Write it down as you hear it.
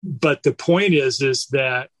but the point is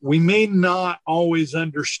that we may not always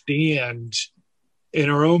understand in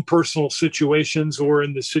our own personal situations or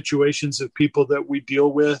in the situations of people that we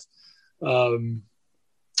deal with,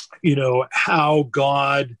 how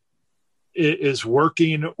God is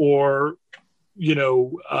working or,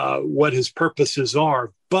 what his purposes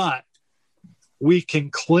are. But we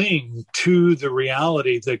can cling to the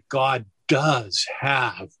reality that God does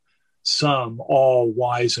have some all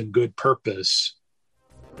wise and good purpose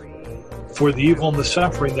for the evil and the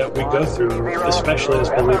suffering that we go through, especially as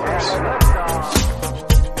believers.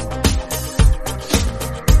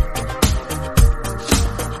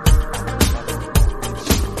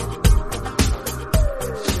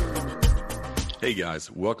 Hey guys,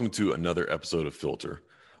 welcome to another episode of Filter.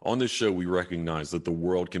 On this show, we recognize that the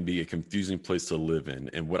world can be a confusing place to live in,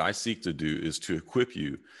 and what I seek to do is to equip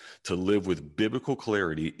you to live with biblical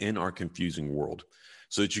clarity in our confusing world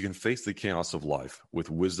so that you can face the chaos of life with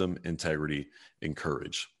wisdom, integrity, and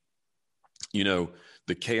courage.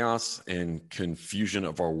 The chaos and confusion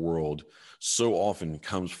of our world so often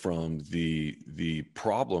comes from the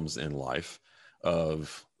problems in life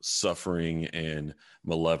of suffering and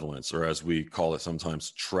malevolence, or as we call it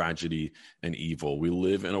sometimes, tragedy and evil. We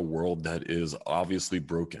live in a world that is obviously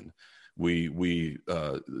broken.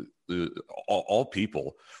 All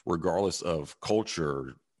people, regardless of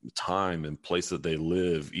culture, time, and place that they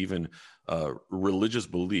live, even religious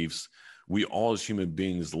beliefs, we all as human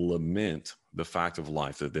beings lament the fact of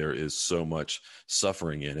life, that there is so much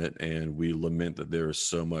suffering in it, and we lament that there is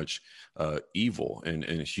so much evil and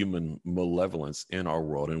human malevolence in our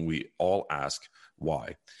world, and we all ask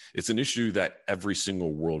why. It's an issue that every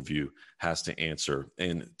single worldview has to answer.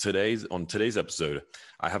 And on today's episode,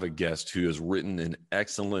 I have a guest who has written an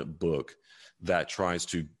excellent book that tries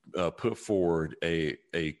to put forward a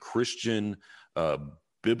Christian,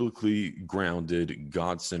 biblically grounded,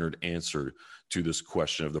 God-centered answer to this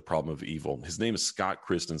question of the problem of evil. His name is Scott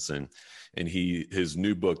Christensen, and his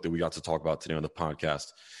new book that we got to talk about today on the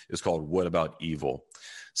podcast is called What About Evil?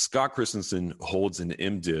 Scott Christensen holds an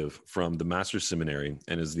MDiv from the Master's Seminary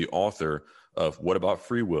and is the author of What About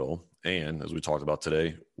Free Will? And, as we talked about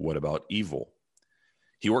today, What About Evil?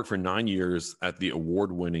 He worked for 9 years at the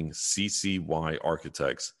award-winning CCY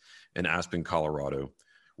Architects in Aspen, Colorado,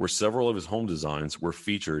 where several of his home designs were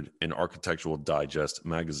featured in Architectural Digest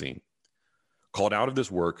magazine. Called out of this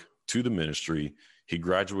work to the ministry, he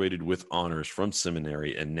graduated with honors from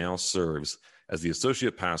seminary and now serves as the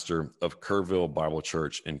associate pastor of Kerrville Bible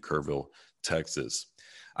Church in Kerrville, Texas.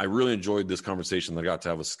 I really enjoyed this conversation that I got to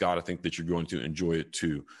have with Scott. I think that you're going to enjoy it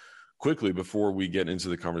too. Quickly, before we get into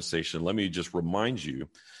the conversation, let me just remind you,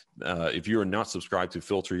 if you are not subscribed to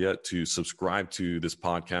Filter yet, to subscribe to this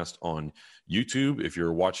podcast on YouTube. If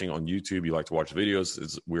you're watching on YouTube, you like to watch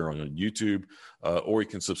videos, we're on YouTube, or you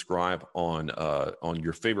can subscribe on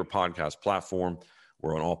your favorite podcast platform.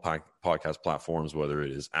 We're on all podcast platforms, whether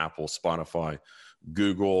it is Apple, Spotify,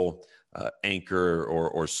 Google, Anchor,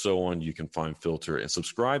 or so on. You can find Filter and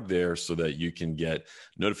subscribe there so that you can get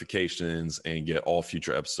notifications and get all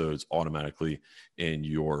future episodes automatically in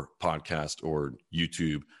your podcast or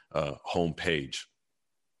YouTube homepage.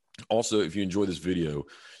 Also, if you enjoy this video,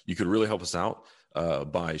 you could really help us out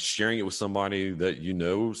by sharing it with somebody that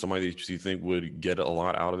somebody that you think would get a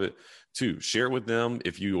lot out of it. Too, share it with them.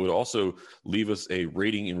 If you would also leave us a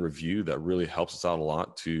rating and review, that really helps us out a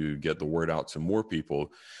lot to get the word out to more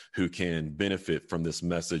people who can benefit from this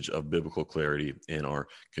message of biblical clarity in our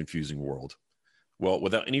confusing world. Well,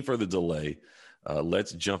 without any further delay,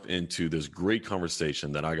 let's jump into this great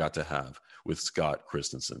conversation that I got to have with Scott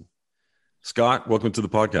Christensen. Scott, welcome to the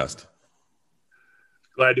podcast.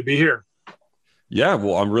 Glad to be here. Yeah,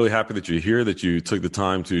 well, I'm really happy that you're here, that you took the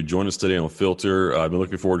time to join us today on Filter. I've been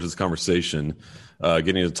looking forward to this conversation,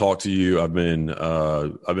 getting to talk to you. I've been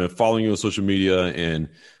following you on social media and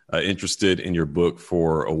interested in your book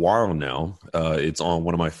for a while now. It's on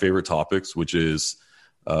one of my favorite topics, which is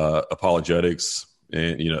apologetics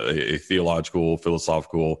and a theological,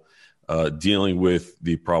 philosophical dealing with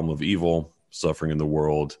the problem of evil, suffering in the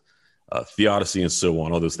world, theodicy, and so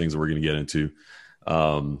on. All those things that we're going to get into.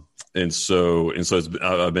 And so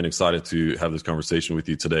I've been excited to have this conversation with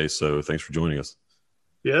you today. So thanks for joining us.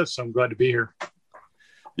 Yes, I'm glad to be here.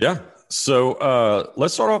 Yeah. So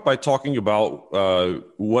let's start off by talking about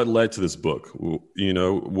what led to this book.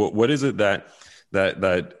 What is it that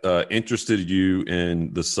interested you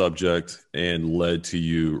in the subject and led to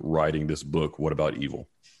you writing this book? What About Evil?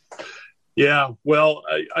 Yeah, well,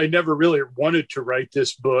 I never really wanted to write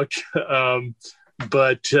this book,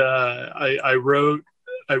 but I wrote.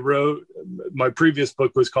 My previous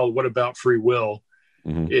book was called What About Free Will?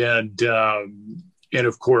 Mm-hmm. And and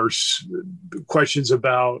of course, questions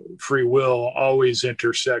about free will always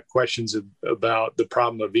intersect questions about the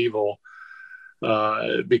problem of evil,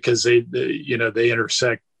 because they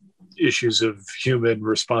intersect issues of human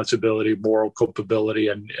responsibility, moral culpability,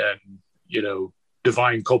 and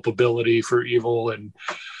divine culpability for evil, and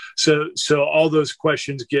so all those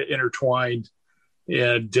questions get intertwined.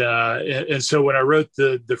 And so when I wrote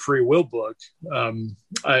the free will book,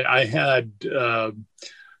 I had a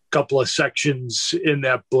couple of sections in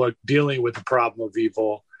that book dealing with the problem of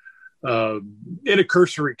evil in a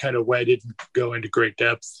cursory kind of way. I didn't go into great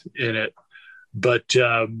depth in it, but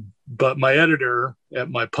my editor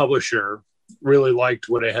at my publisher really liked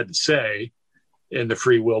what I had to say in the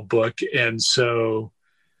free will book, and so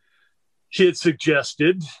he had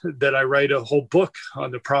suggested that I write a whole book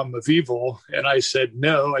on the problem of evil. And I said,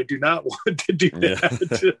 no, I do not want to do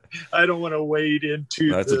that. Yeah. I don't want to wade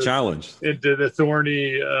into a challenge, into the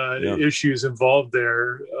thorny issues involved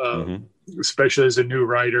there, especially as a new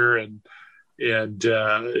writer and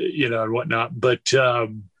whatnot. But so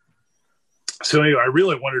anyway, I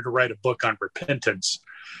really wanted to write a book on repentance.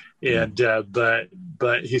 And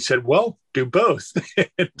but he said, well, do both.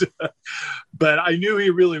 But I knew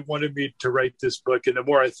he really wanted me to write this book. And the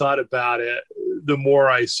more I thought about it, the more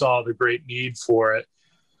I saw the great need for it,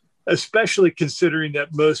 especially considering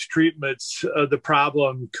that most treatments of the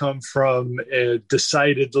problem come from a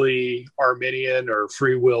decidedly Arminian or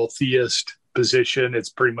free will theist position.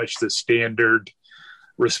 It's pretty much the standard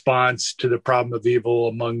response to the problem of evil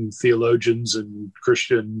among theologians and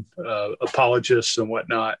Christian apologists and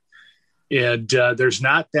whatnot. And there's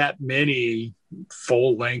not that many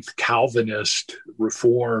full-length Calvinist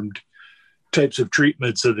Reformed types of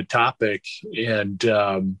treatments of the topic, and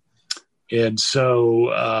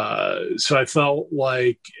so I felt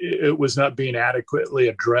like it was not being adequately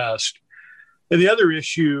addressed. And the other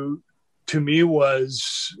issue to me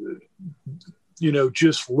was,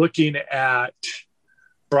 just looking at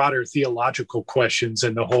broader theological questions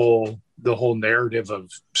and the whole narrative of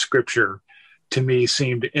Scripture, to me,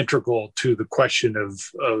 seemed integral to the question of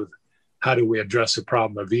how do we address the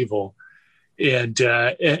problem of evil. And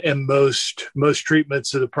most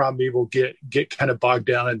treatments of the problem of evil get kind of bogged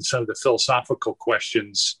down in some of the philosophical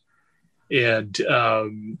questions, and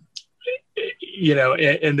and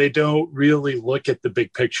they don't really look at the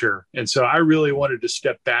big picture. And so I really wanted to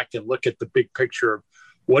step back and look at the big picture of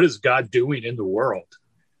what is God doing in the world.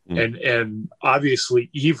 And obviously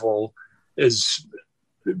evil is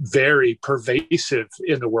very pervasive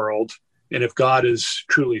in the world. And if God is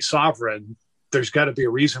truly sovereign, there's got to be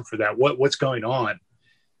a reason for that. What's going on?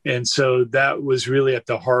 And so that was really at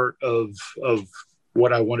the heart of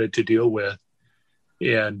what I wanted to deal with.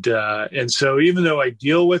 And so even though I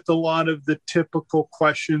deal with a lot of the typical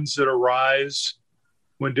questions that arise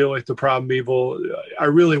when dealing with the problem of evil, I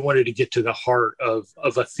really wanted to get to the heart of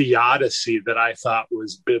a theodicy that I thought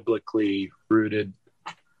was biblically rooted.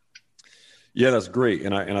 Yeah, that's great,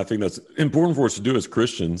 and I think that's important for us to do as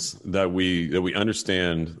Christians, that we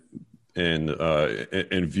understand and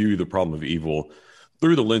view the problem of evil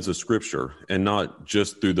through the lens of Scripture, and not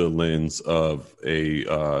just through the lens of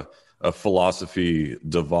a philosophy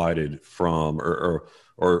divided from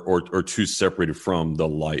or too separated from the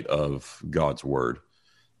light of God's Word.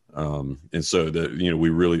 And so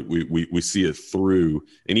that we see it through,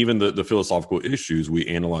 and even the philosophical issues we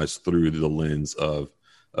analyze through the lens of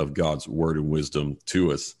God's word and wisdom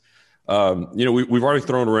to us. We've already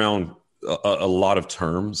thrown around a lot of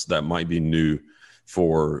terms that might be new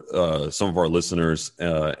for some of our listeners,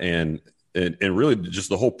 and really just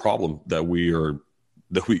the whole problem that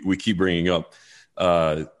we keep bringing up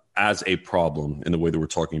as a problem in the way that we're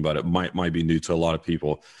talking about it might be new to a lot of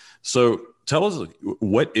people. So tell us,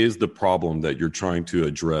 what is the problem that you're trying to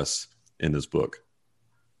address in this book?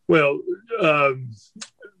 Well,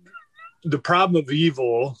 the problem of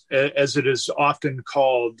evil, as it is often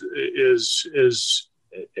called, is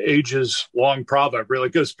ages long problem. It really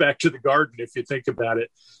goes back to the garden, if you think about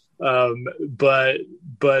it.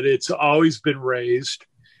 But it's always been raised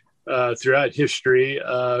throughout history.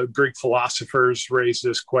 Greek philosophers raised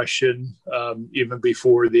this question even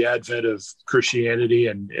before the advent of Christianity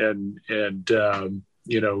and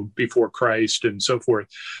before Christ and so forth.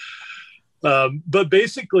 But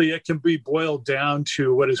basically, it can be boiled down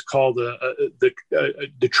to what is called the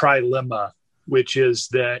trilemma, which is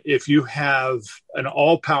that if you have an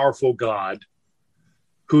all-powerful God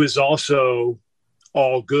who is also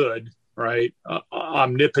all good, right,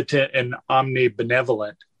 omnipotent and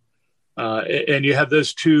omnibenevolent, and you have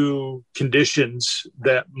those two conditions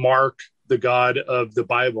that mark the God of the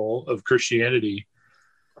Bible, of Christianity,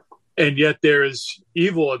 and yet there is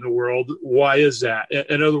evil in the world. Why is that?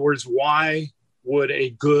 In other words, why would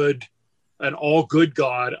an all good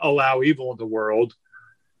God allow evil in the world,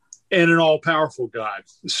 and an all powerful God?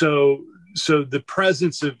 So the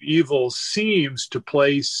presence of evil seems to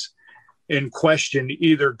place in question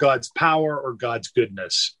either God's power or God's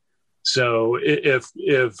goodness. So if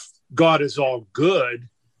God is all good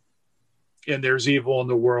and there's evil in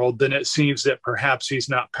the world, then it seems that perhaps he's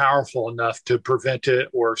not powerful enough to prevent it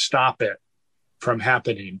or stop it from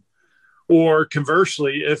happening. Or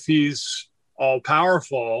conversely, if he's all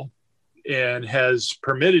powerful and has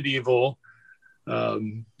permitted evil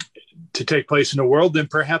to take place in the world, then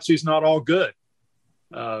perhaps he's not all good,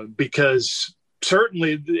 because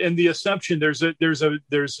certainly in the assumption there's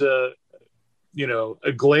a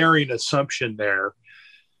glaring assumption there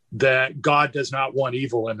that God does not want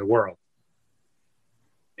evil in the world.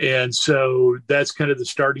 And so that's kind of the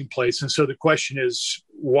starting place. And so the question is,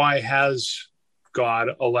 why has God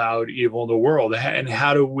allowed evil in the world? And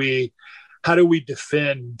how do we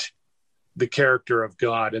defend the character of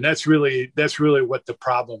God? And that's really what the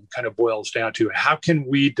problem kind of boils down to. How can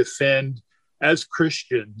we defend as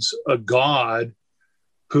Christians a God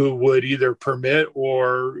who would either permit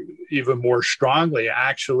or even more strongly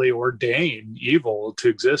actually ordain evil to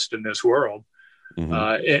exist in this world,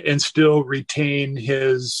 and still retain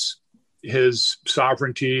his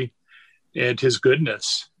sovereignty and his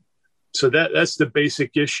goodness? So that's the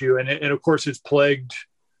basic issue. And of course, it's plagued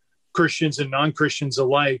Christians and non-Christians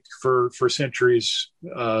alike for centuries,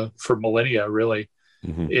 for millennia, really.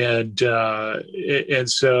 And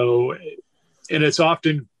it's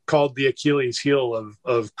often called the Achilles heel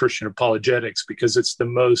of Christian apologetics, because it's the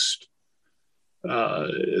most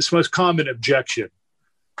common objection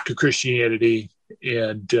to Christianity.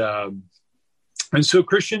 And so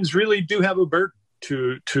Christians really do have a burden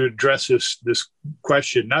to address this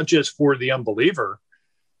question, not just for the unbeliever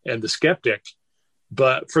and the skeptic,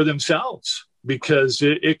 but for themselves, because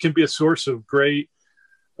it can be a source of great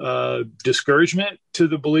discouragement to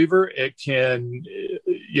the believer. It can,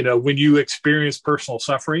 when you experience personal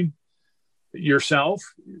suffering yourself,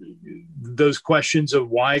 those questions of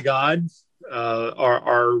why God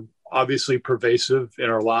are obviously pervasive in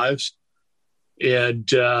our lives.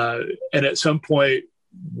 And at some point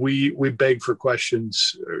we beg for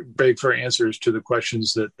answers to the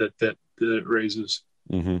questions that it raises.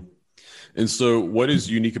 And so what is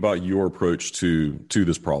unique about your approach to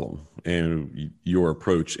this problem and your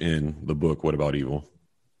approach in the book, What About Evil?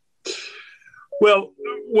 Well,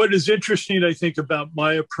 what is interesting, I think, about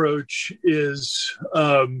my approach is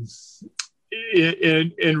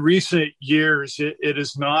in recent years, it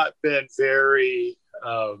has not been very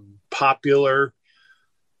popular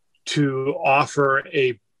to offer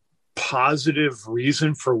a positive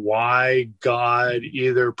reason for why God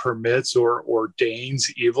either permits or ordains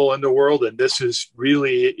evil in the world. And this is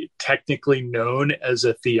really technically known as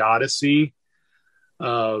a theodicy.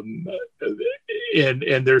 And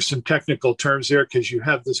there's some technical terms there, because you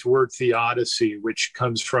have this word theodicy, which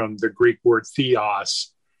comes from the Greek word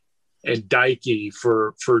theos, and dike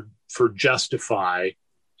for justify.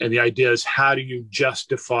 And the idea is, how do you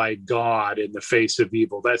justify God in the face of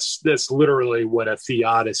evil? That's literally what a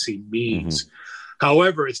theodicy means.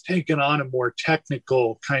 However, it's taken on a more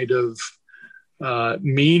technical kind of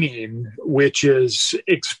meaning, which is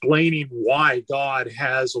explaining why God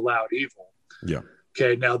has allowed evil. Yeah.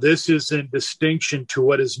 Okay. Now, this is in distinction to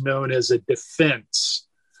what is known as a defense,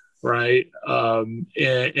 right? And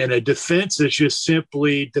a defense is just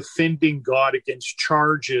simply defending God against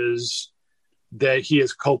charges that he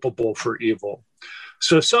is culpable for evil.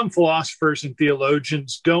 So some philosophers and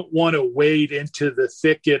theologians don't want to wade into the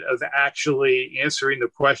thicket of actually answering the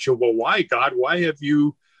question, well, why, God? Why have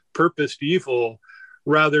you purposed evil?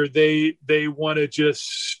 Rather, they want to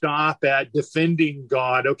just stop at defending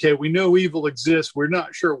God. Okay, we know evil exists. We're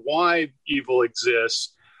not sure why evil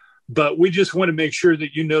exists, but we just want to make sure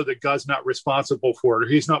that you know that God's not responsible for it, or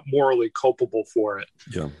he's not morally culpable for it.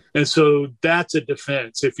 Yeah. And so that's a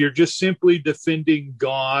defense. If you're just simply defending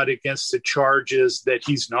God against the charges that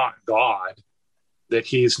he's not God, that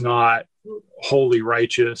he's not wholly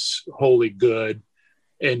righteous, wholly good,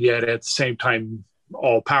 and yet at the same time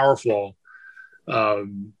all powerful,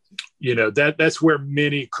 that's where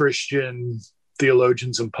many Christian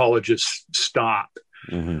theologians and apologists stop.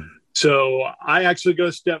 So I actually go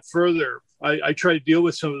a step further. I try to deal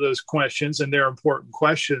with some of those questions, and they're important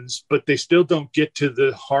questions, but they still don't get to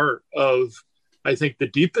the heart of, I think, the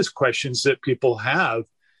deepest questions that people have.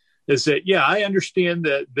 Is that, yeah, I understand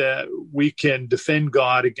that we can defend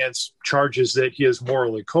God against charges that he is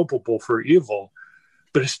morally culpable for evil,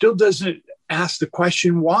 but it still doesn't ask the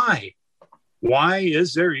question, why? Why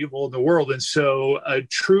is there evil in the world? And so a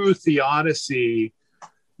true theodicy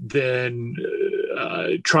then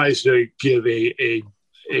tries to give a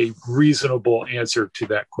reasonable answer to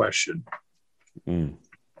that question. And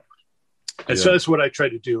so that's what I try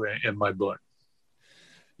to do in my book.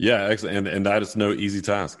 Yeah, excellent. And that is no easy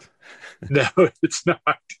task. No, it's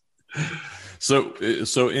not.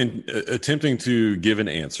 So in attempting to give an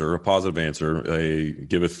answer, a positive answer,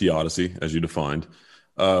 give a theodicy as you defined,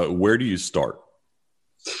 where do you start?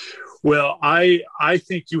 Well, I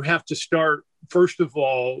think you have to start, first of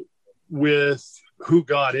all, with who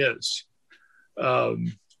God is.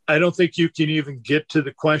 I don't think you can even get to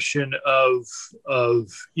the question of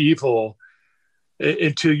evil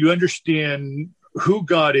until you understand who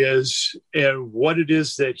God is and what it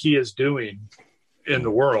is that he is doing in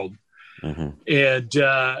the world.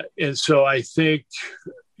 And so I think,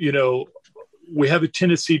 we have a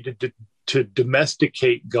tendency to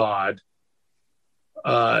domesticate God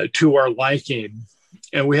to our liking.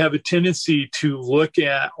 And we have a tendency to look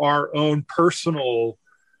at our own personal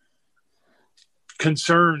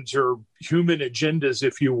concerns or human agendas,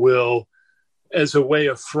 if you will, as a way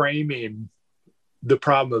of framing the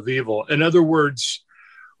problem of evil. In other words,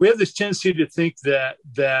 we have this tendency to think that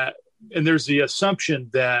and there's the assumption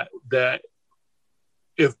that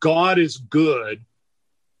if God is good,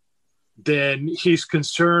 then he's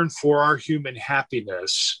concerned for our human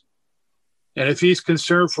happiness. And if he's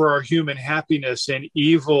concerned for our human happiness and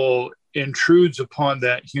evil intrudes upon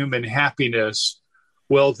that human happiness,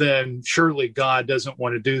 well, then surely God doesn't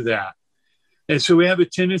want to do that. And so we have a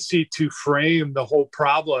tendency to frame the whole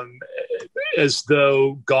problem as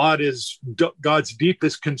though God's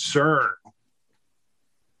deepest concern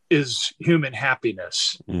is human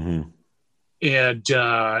happiness. And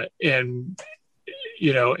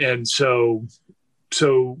so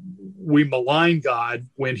we malign God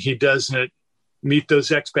when he doesn't meet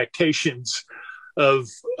those expectations of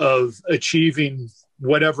achieving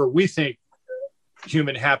whatever we think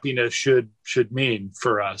human happiness should mean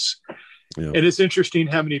for us. Yeah. And it's interesting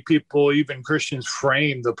how many people, even Christians,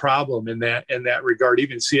 frame the problem in that regard.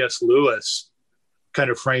 Even C.S. Lewis kind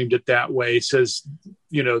of framed it that way. He says,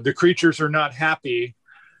 the creatures are not happy,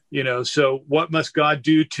 so what must God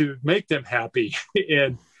do to make them happy?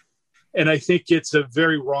 And I think it's a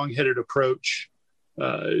very wrong-headed approach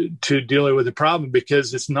to dealing with the problem,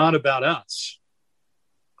 because it's not about us.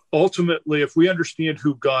 Ultimately, if we understand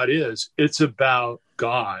who God is, it's about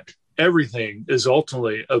God. Everything is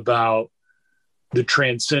ultimately about the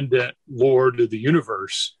transcendent Lord of the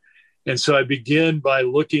universe. And so I begin by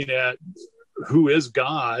looking at who is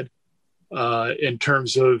God in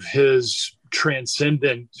terms of his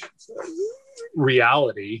transcendent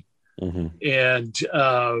reality, and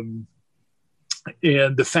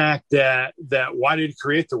the fact that why did he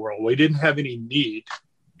create the world? Well, he didn't have any need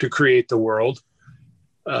to create the world.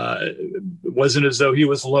 It wasn't as though he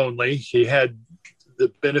was lonely. He had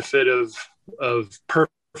the benefit of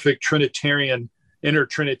perfect inner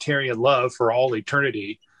Trinitarian love for all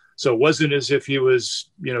eternity. So it wasn't as if he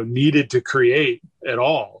was, needed to create at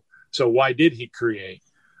all. So why did he create?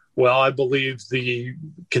 Well, I believe the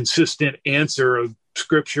consistent answer of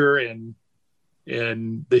Scripture and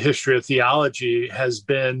the history of theology has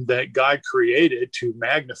been that God created to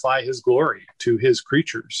magnify his glory to his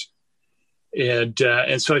creatures. And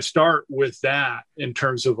so I start with that in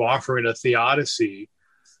terms of offering a theodicy.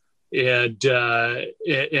 And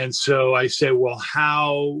so I say, well,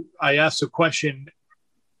 I ask the question,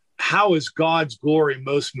 how is God's glory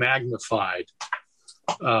most magnified?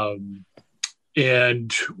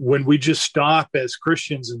 And when we just stop as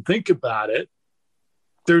Christians and think about it,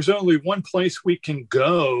 there's only one place we can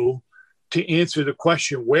go to answer the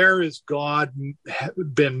question, where has God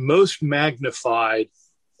been most magnified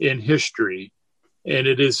in history? And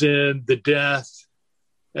it is in the death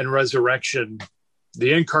and resurrection,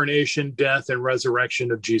 the incarnation, death, and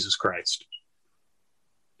resurrection of Jesus Christ.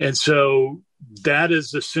 And so that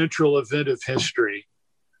is the central event of history.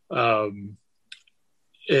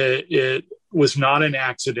 It was not an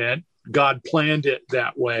accident. God planned it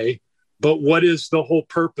that way. But what is the whole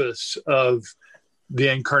purpose of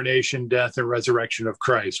the incarnation, death, and resurrection of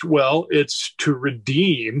Christ? Well, it's to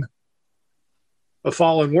redeem a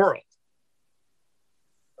fallen world.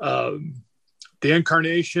 The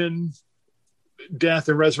incarnation, death,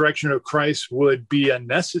 and resurrection of Christ would be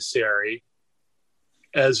unnecessary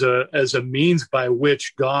as a means by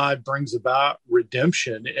which God brings about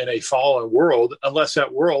redemption in a fallen world, unless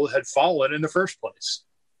that world had fallen in the first place.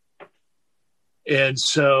 And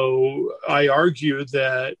so I argue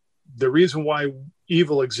that the reason why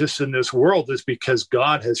evil exists in this world is because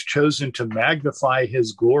God has chosen to magnify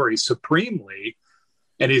his glory supremely.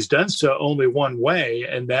 And he's done so only one way,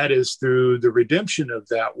 and that is through the redemption of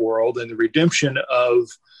that world and the redemption of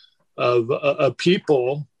a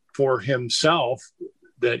people for himself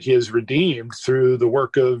that he has redeemed through the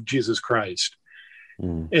work of Jesus Christ.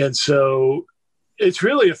 And so it's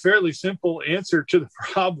really a fairly simple answer to the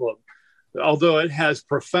problem, although it has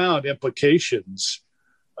profound implications.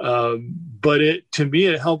 But to me,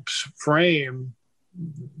 it helps frame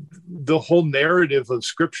the whole narrative of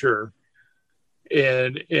Scripture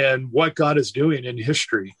and what God is doing in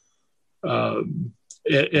history. And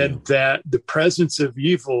that the presence of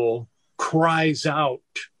evil cries out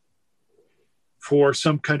for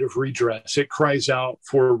some kind of redress. It cries out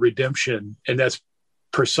for redemption. And that's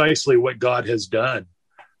precisely what God has done,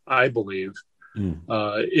 I believe,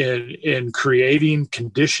 in creating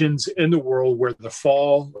conditions in the world where the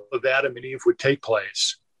fall of Adam and Eve would take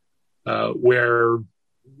place, where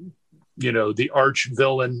the arch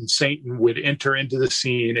villain Satan would enter into the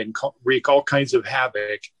scene and wreak all kinds of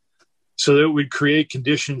havoc, so that it would create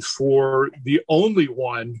conditions for the only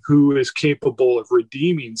one who is capable of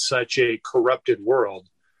redeeming such a corrupted world,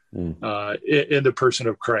 in the person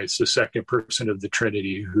of Christ, the second person of the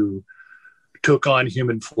Trinity, who took on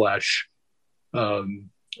human flesh,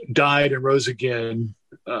 died and rose again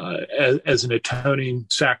as an atoning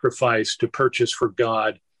sacrifice to purchase for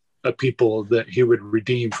God a people that he would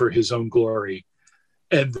redeem for his own glory,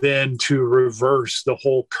 and then to reverse the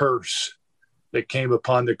whole curse that came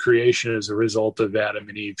upon the creation as a result of Adam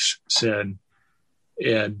and Eve's sin,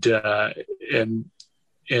 and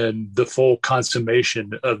the full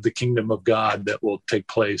consummation of the kingdom of God that will take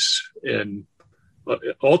place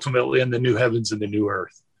ultimately in the new heavens and the new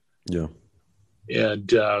earth. Yeah.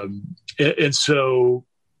 And so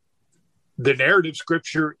the narrative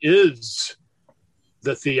Scripture is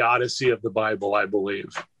the theodicy of the Bible, I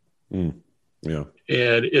believe. Yeah. And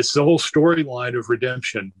it's the whole storyline of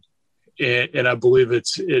redemption. And I believe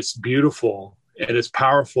it's beautiful and it's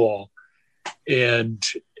powerful. And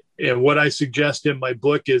what I suggest in my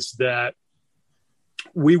book is that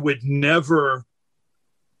we would never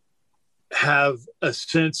have a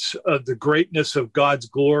sense of the greatness of God's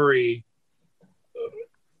glory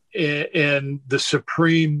and the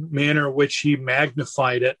supreme manner in which he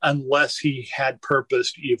magnified it unless he had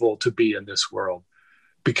purposed evil to be in this world,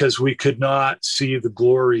 because we could not see the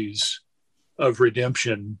glories of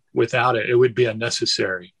redemption without it. It would be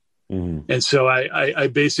unnecessary. And so I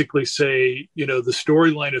basically say, the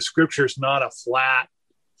storyline of Scripture is not a flat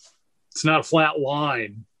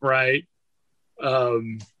line, right?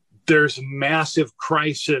 There's a massive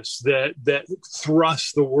crisis that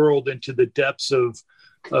thrusts the world into the depths of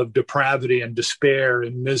depravity and despair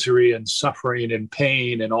and misery and suffering and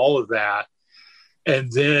pain and all of that. And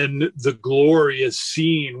then the glory is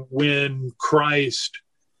seen when Christ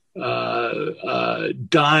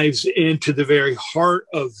dives into the very heart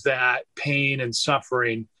of that pain and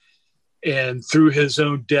suffering, and through his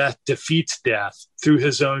own death defeats death, through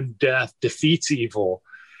his own death defeats evil,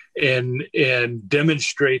 and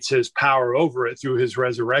demonstrates his power over it through his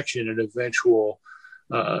resurrection and eventual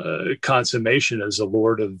consummation as the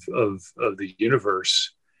Lord of the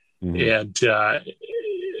universe. And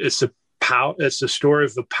it's the story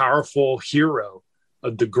of the powerful hero,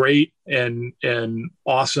 of the great and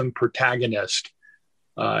awesome protagonist.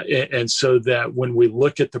 And so that when we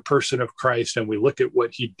look at the person of Christ and we look at what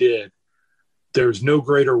he did, there's no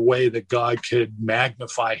greater way that God could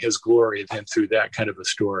magnify his glory than through that kind of a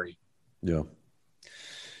story. Yeah.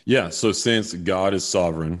 Yeah. So since God is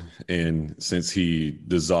sovereign and since he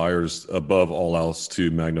desires above all else to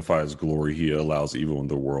magnify his glory, he allows evil in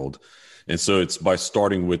the world. And so it's by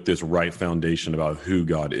starting with this right foundation about who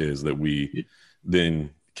God is that we then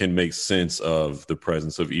can make sense of the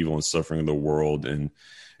presence of evil and suffering in the world, and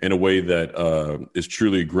in a way that is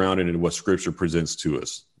truly grounded in what Scripture presents to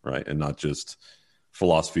us, right? And not just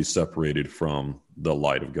philosophy separated from the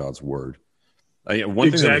light of God's word.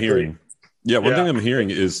 One thing I'm hearing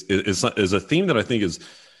is a theme that I think is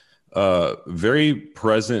very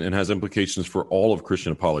present and has implications for all of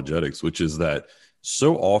Christian apologetics, which is that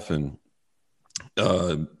so often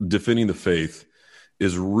defending the faith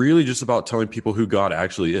is really just about telling people who God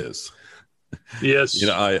actually is. Yes.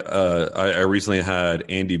 I recently had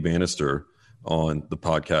Andy Bannister on the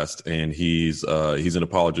podcast, and he's an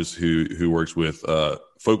apologist who works with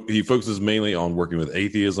he focuses mainly on working with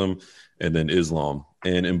atheism and then Islam.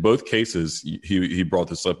 And in both cases, he brought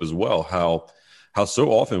this up as well, how so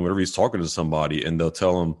often whenever he's talking to somebody and they'll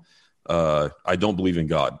tell him, I don't believe in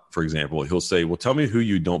God, for example, he'll say, well, tell me who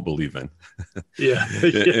you don't believe in. Yeah.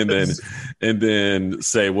 and then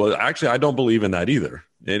say, well, actually, I don't believe in that either.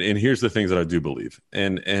 And here's the things that I do believe.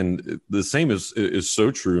 And the same is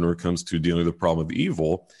so true when it comes to dealing with the problem of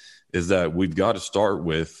evil, is that we've got to start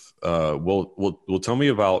with, well, tell me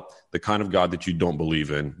about the kind of God that you don't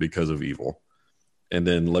believe in because of evil. And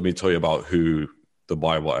then let me tell you about who the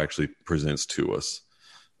Bible actually presents to us,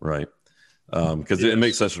 right? Because it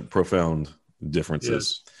makes such profound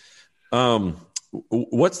differences. Yes.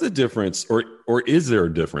 What's the difference, or is there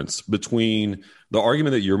a difference between the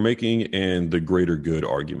argument that you're making and the greater good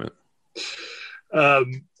argument?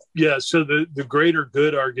 Yeah, so the greater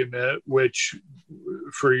good argument, which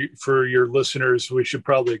for your listeners, we should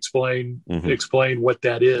probably explain what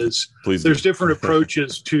that is. Please. There's different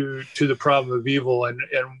approaches to the problem of evil, and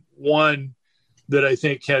one that I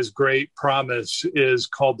think has great promise is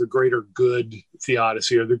called the greater good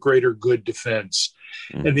theodicy, or the greater good defense.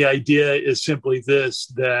 And the idea is simply this,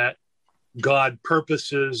 that God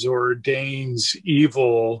purposes or ordains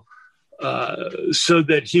evil so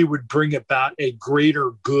that he would bring about a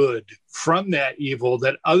greater good from that evil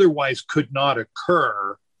that otherwise could not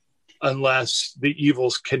occur unless the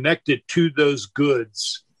evils connected to those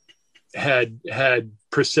goods had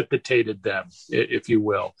precipitated them, if you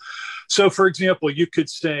will. So, for example, you could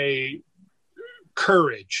say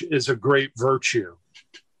courage is a great virtue,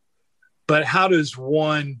 but how does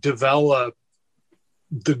one develop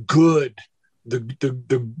the good,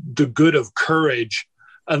 the good of courage,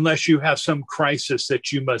 unless you have some crisis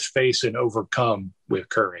that you must face and overcome with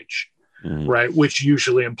courage, right? Which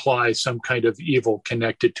usually implies some kind of evil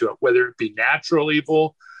connected to it, whether it be natural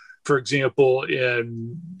evil, for example,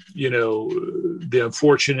 in, the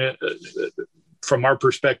unfortunate, from our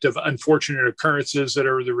perspective, unfortunate occurrences that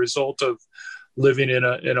are the result of living in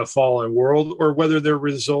a fallen world, or whether they're a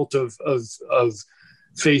result of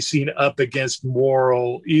facing up against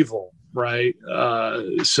moral evil, right?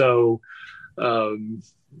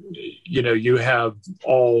 You have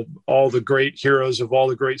all the great heroes of all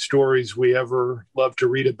the great stories we ever love to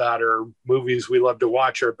read about, or movies we love to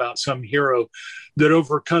watch, are about some hero that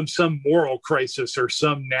overcomes some moral crisis or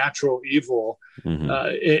some natural evil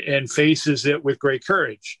and faces it with great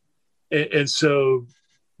courage. And so,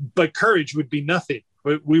 but courage would be nothing.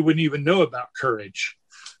 We wouldn't even know about courage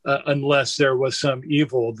unless there was some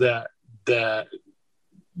evil that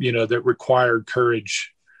required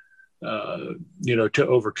courage to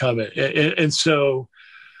overcome it. And so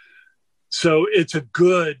it's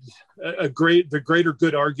the greater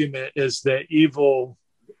good argument is that evil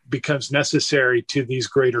becomes necessary to these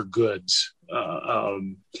greater goods.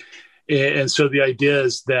 And so the idea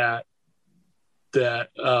is that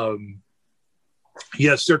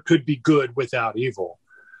yes, there could be good without evil,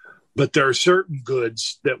 but there are certain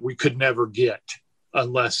goods that we could never get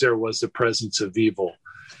unless there was the presence of evil.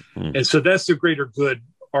 And so that's the greater good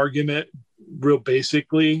argument, real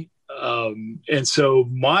basically. And so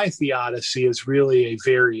my theodicy is really a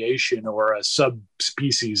variation or a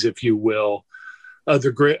subspecies, if you will, of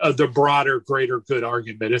the broader greater good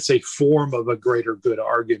argument. It's a form of a greater good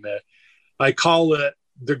argument. I call it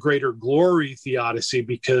the greater glory theodicy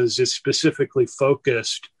because it's specifically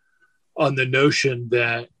focused on the notion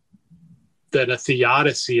that a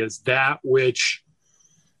theodicy is that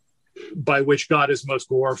by which God is most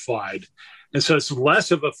glorified. And so it's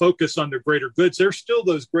less of a focus on the greater goods. There's still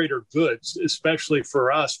those greater goods, especially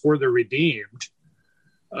for us, for the redeemed.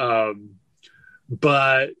 But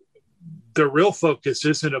the real focus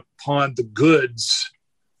isn't upon the goods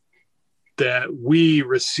that we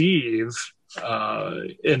receive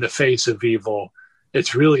in the face of evil.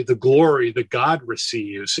 It's really the glory that God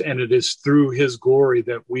receives, and it is through his glory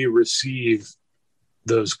that we receive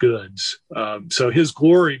those goods. So his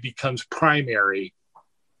glory becomes primary,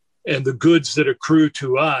 and the goods that accrue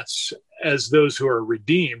to us as those who are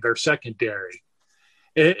redeemed are secondary.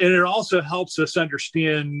 And it also helps us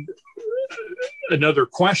understand another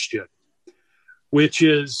question, which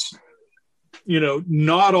is,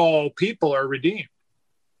 not all people are redeemed,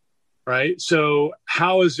 right? So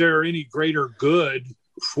how is there any greater good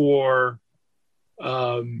for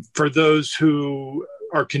those who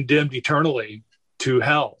are condemned eternally to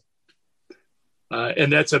hell?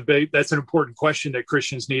 And that's an important question that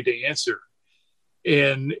Christians need to answer.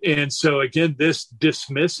 And so again, this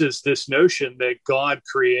dismisses this notion that God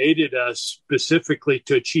created us specifically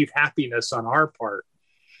to achieve happiness on our part,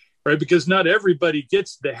 right? Because not everybody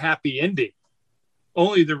gets the happy ending.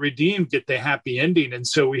 Only the redeemed get the happy ending. And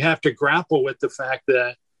so we have to grapple with the fact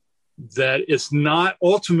that it's not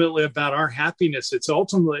ultimately about our happiness. It's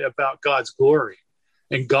ultimately about God's glory.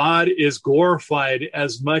 And God is glorified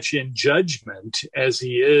as much in judgment as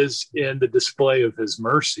he is in the display of his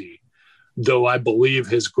mercy, though I believe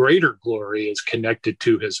his greater glory is connected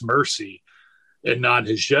to his mercy and not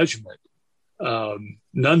his judgment.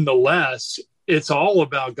 Nonetheless, it's all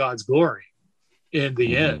about God's glory in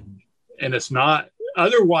the end. And it's not,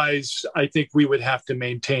 otherwise, I think we would have to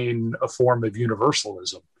maintain a form of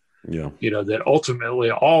universalism. Yeah. That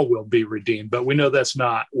ultimately all will be redeemed, but we know that's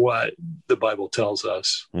not what the Bible tells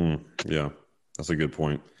us. Yeah, that's a good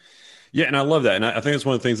point. Yeah, and I love that. And I think it's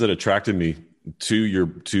one of the things that attracted me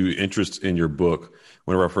to interest in your book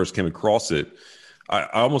whenever I first came across it. I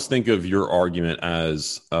almost think of your argument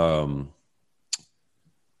as, like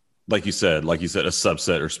you said, a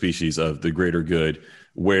subset or species of the greater good,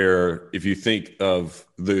 where if you think of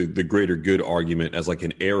the greater good argument as like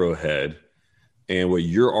an arrowhead, and what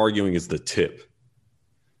you're arguing is the tip,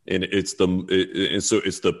 and it's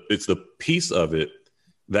the piece of it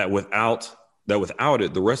that without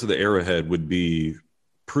it, the rest of the arrowhead would be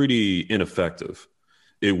pretty ineffective.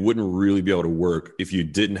 It wouldn't really be able to work if you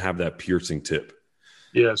didn't have that piercing tip.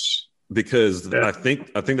 Yes, because I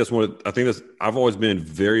think that's I've always been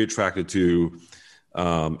very attracted to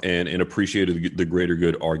and appreciated the greater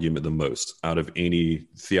good argument the most out of any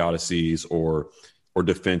theodicies or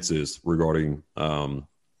defenses regarding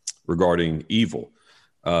evil,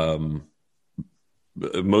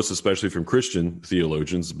 most especially from Christian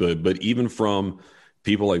theologians, but even from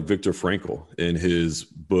people like Viktor Frankl in his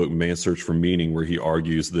book Man's Search for Meaning, where he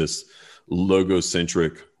argues this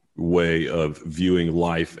logocentric way of viewing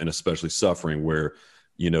life and especially suffering, where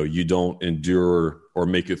you don't endure or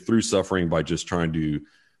make it through suffering by just trying to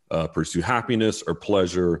pursue happiness or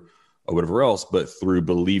pleasure or whatever else, but through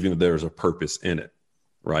believing that there's a purpose in it.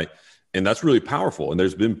 Right. And that's really powerful. And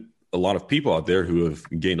there's been a lot of people out there who have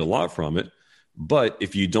gained a lot from it. But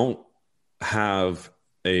if you don't have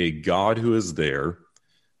a God who is there,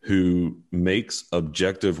 who makes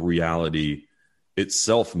objective reality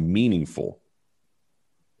itself meaningful,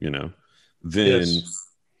 then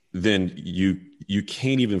you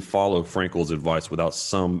can't even follow Frankl's advice without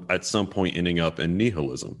at some point ending up in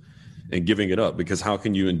nihilism and giving it up. Because how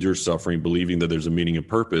can you endure suffering believing that there's a meaning and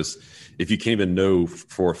purpose if you can't even know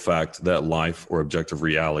for a fact that life or objective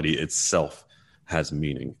reality itself has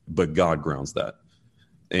meaning, but God grounds that?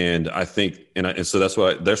 And I think, and so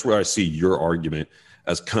that's where I see your argument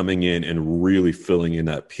as coming in and really filling in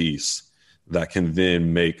that piece that can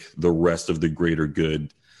then make the rest of the greater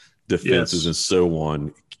good defenses and so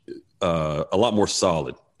on a lot more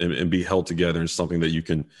solid and be held together in something that you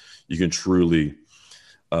can truly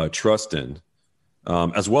trust in,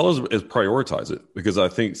 as well as prioritize it. Because I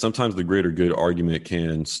think sometimes the greater good argument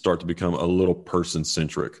can start to become a little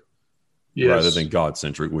person-centric rather than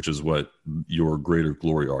God-centric, which is what your greater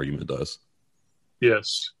glory argument does.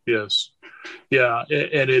 Yes. Yeah.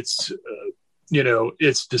 And it's,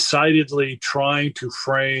 it's decidedly trying to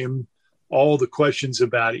frame all the questions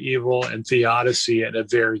about evil and theodicy in a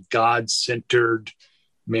very God-centered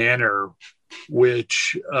manner,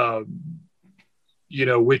 which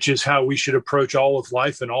is how we should approach all of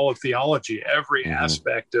life and all of theology. Every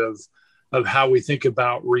aspect of how we think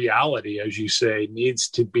about reality, as you say, needs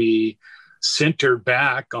to be centered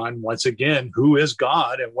back on, once again, who is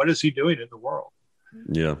God and what is he doing in the world?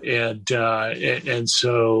 Yeah. And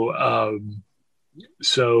so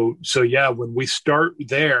when we start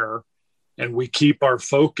there and we keep our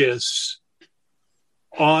focus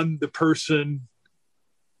on the person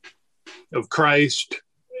of Christ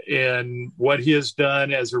and what he has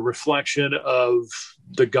done as a reflection of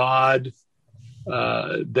the God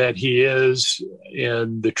that he is,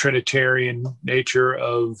 and the Trinitarian nature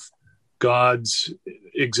of God's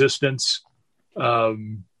existence,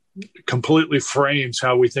 completely frames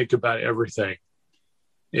how we think about everything.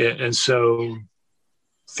 And so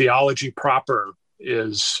theology proper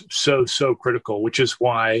is so critical, which is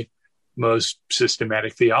why most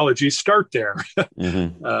systematic theologies start there,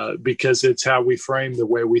 because it's how we frame the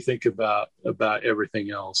way we think about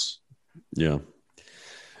everything else. Yeah.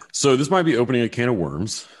 So this might be opening a can of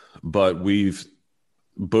worms, but we've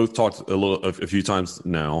both talked a few times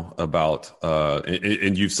now about,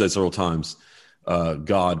 and you've said several times,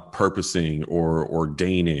 God purposing or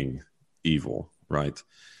ordaining evil, right?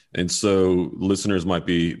 And so listeners might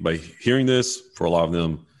be, by hearing this, for a lot of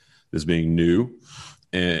them, this being new,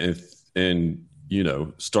 and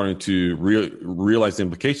starting to realize the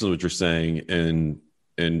implications of what you're saying, and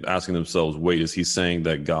asking themselves, wait, is he saying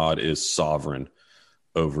that God is sovereign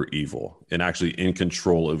over evil and actually in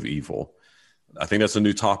control of evil? I think that's a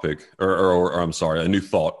new topic, or I'm sorry, a new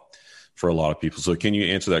thought for a lot of people. So can you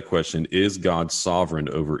answer that question? Is God sovereign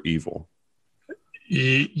over evil?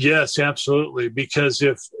 Yes, absolutely. Because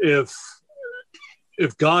if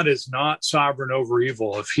God is not sovereign over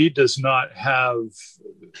evil, if he does not have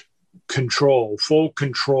full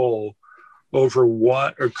control over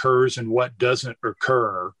what occurs and what doesn't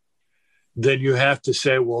occur, then you have to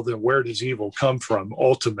say, well, then where does evil come from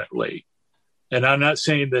ultimately? And I'm not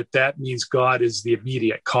saying that that means God is the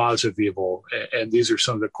immediate cause of evil. And these are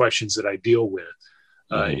some of the questions that I deal with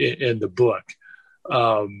in the book.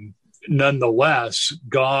 Nonetheless,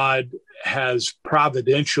 God has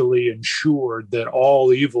providentially ensured that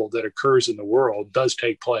all evil that occurs in the world does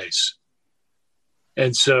take place.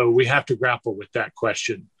 And so we have to grapple with that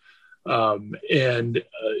question.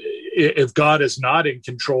 If God is not in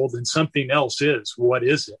control, then something else is. What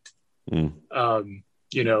is it? And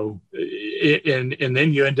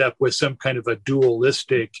then you end up with some kind of a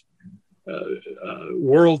dualistic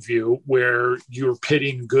worldview where you're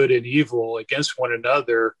pitting good and evil against one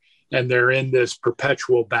another, and they're in this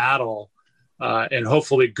perpetual battle, and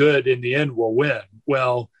hopefully good in the end will win.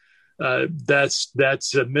 Well, that's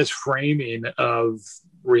a misframing of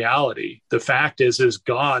reality. The fact is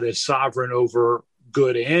God is sovereign over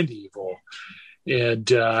good and evil. And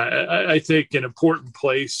I think an important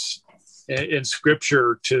place in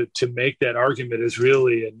Scripture to make that argument is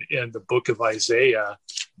really in the book of Isaiah.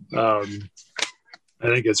 I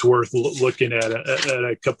think it's worth looking at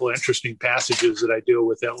a couple of interesting passages that I deal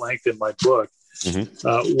with at length in my book.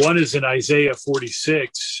 One is in Isaiah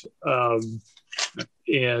 46, and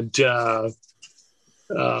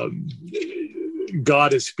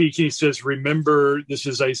God is speaking. He says, remember, this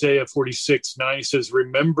is Isaiah 46:9. He says,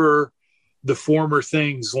 remember the former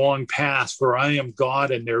things long past, for I am God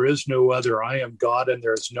and there is no other. I am God and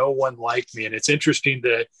there is no one like me. And it's interesting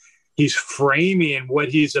that he's framing what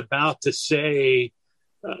he's about to say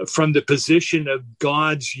from the position of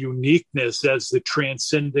God's uniqueness as the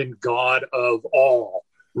transcendent God of all,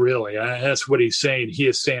 really. That's what he's saying. He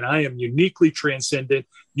is saying, I am uniquely transcendent.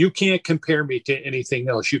 You can't compare me to anything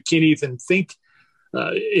else. You can't even think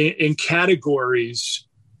in categories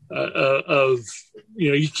of,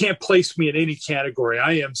 you can't place me in any category.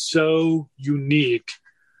 I am so unique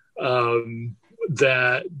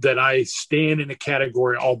that I stand in a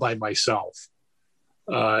category all by myself.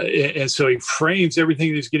 And so he frames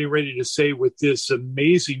everything he's getting ready to say with this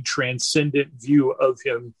amazing transcendent view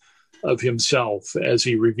of himself as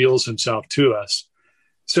he reveals himself to us.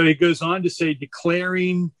 So he goes on to say,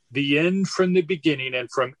 declaring the end from the beginning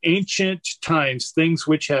and from ancient times, things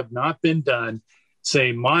which have not been done,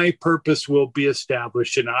 saying, my purpose will be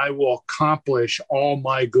established and I will accomplish all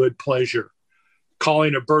my good pleasure.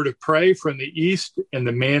 Calling a bird of prey from the east and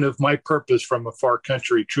the man of my purpose from a far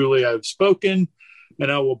country. Truly I have spoken,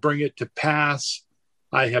 and I will bring it to pass.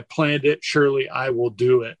 I have planned it. Surely I will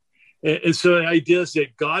do it. And so the idea is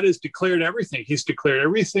that God has declared everything. He's declared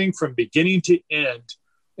everything from beginning to end,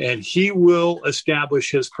 and he will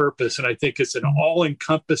establish his purpose. And I think it's an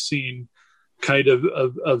all-encompassing kind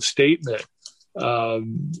of statement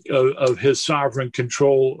of his sovereign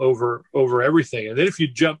control over everything. And then if you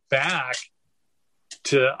jump back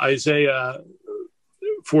to Isaiah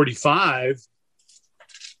 45,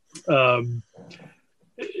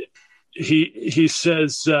 he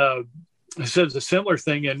says a similar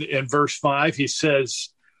thing in verse 5. He says,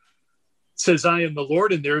 I am the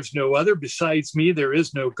Lord and there is no other. Besides me, there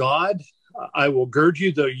is no God. I will gird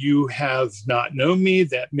you, though you have not known me,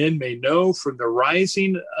 that men may know from the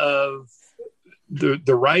rising of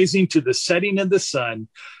the rising to the setting of the sun,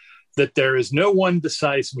 that there is no one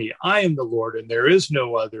besides me. I am the Lord and there is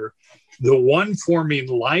no other, the one forming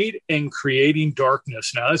light and creating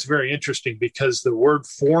darkness. Now, that's very interesting because the word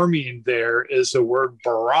forming there is the word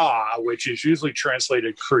bara, which is usually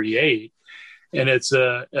translated create. And it's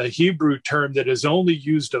a Hebrew term that is only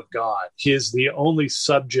used of God. He is the only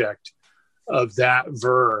subject of that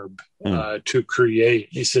verb to create.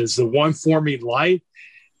 He says, the one forming light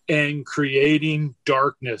and creating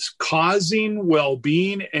darkness, causing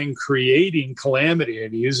well-being and creating calamity.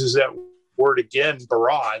 And he uses that word again,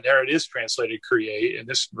 bara, and there it is translated create in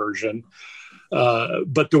this version.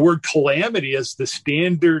 But the word calamity is the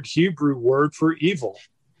standard Hebrew word for evil.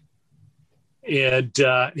 And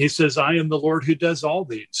he says, I am the Lord who does all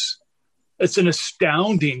these. It's an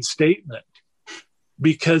astounding statement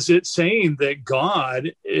because it's saying that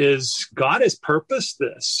God has purposed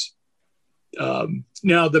this.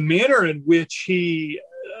 Now, the manner in which he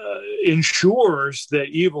ensures that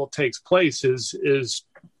evil takes place is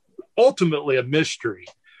ultimately a mystery,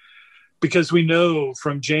 because we know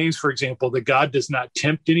from James, for example, that God does not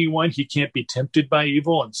tempt anyone. He can't be tempted by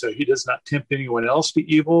evil, and so he does not tempt anyone else to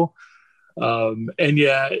evil. And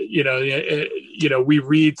yet, we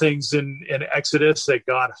read things in Exodus that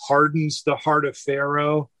God hardens the heart of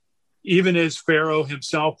Pharaoh, even as Pharaoh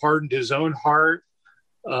himself hardened his own heart.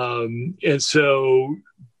 And so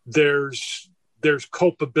there's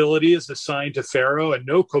culpability is assigned to Pharaoh and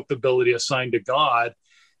no culpability assigned to God.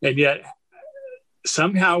 And yet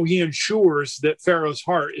somehow he ensures that Pharaoh's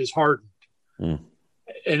heart is hardened.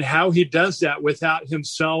 And how he does that without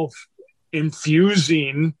himself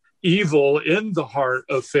infusing evil in the heart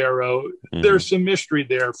of Pharaoh, there's some mystery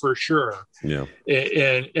there for sure. Yeah.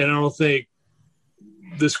 And I don't think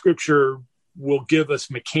the scripture will give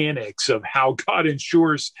us mechanics of how God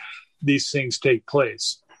ensures these things take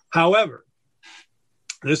place. However,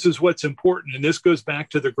 this is what's important, and this goes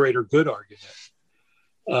back to the greater good argument.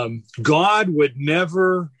 God would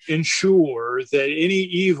never ensure that any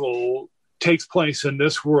evil takes place in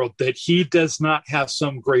this world that he does not have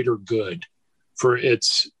some greater good for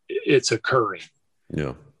its occurring.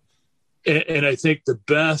 Yeah. And I think the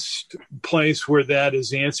best place where that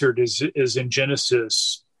is answered is in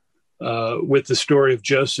Genesis, with the story of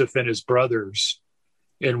Joseph and his brothers,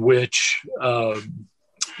 in which,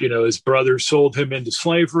 his brothers sold him into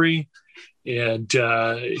slavery, and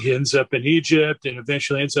he ends up in Egypt and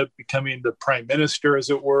eventually ends up becoming the prime minister, as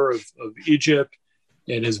it were, of Egypt.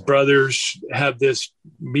 And his brothers have this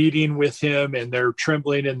meeting with him, and they're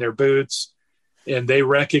trembling in their boots, and they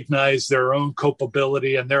recognize their own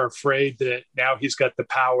culpability, and they're afraid that now he's got the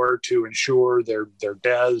power to ensure their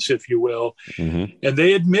deaths, if you will. And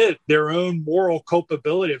they admit their own moral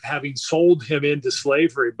culpability of having sold him into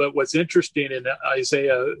slavery. But what's interesting in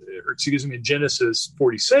in Genesis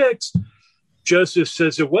 46, Joseph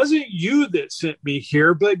says, "It wasn't you that sent me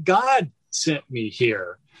here, but God sent me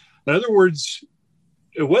here." In other words,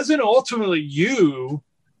 it wasn't ultimately you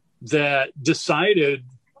that decided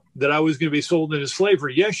that I was going to be sold into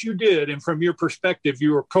slavery. Yes, you did. And from your perspective,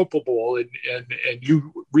 you were culpable, and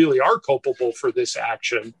you really are culpable for this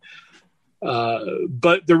action.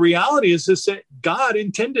 But the reality is that God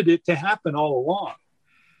intended it to happen all along.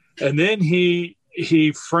 And then he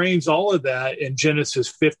frames all of that in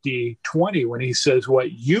Genesis 50:20, when he says,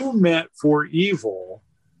 what you meant for evil,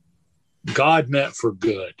 God meant for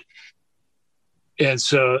good. And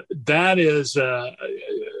so that is a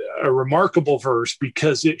remarkable verse,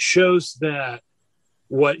 because it shows that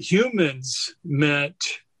what humans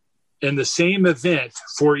meant in the same event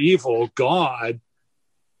for evil, God,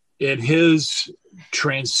 in his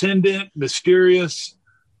transcendent, mysterious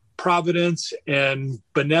providence and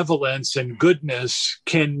benevolence and goodness,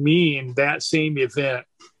 can mean that same event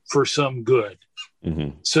for some good.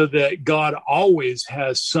 So that God always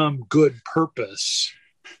has some good purpose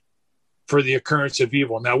for the occurrence of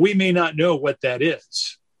evil. Now, we may not know what that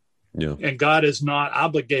is. Yeah. And God is not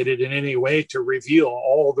obligated in any way to reveal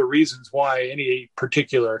all the reasons why any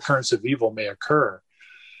particular occurrence of evil may occur.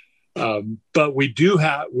 But we do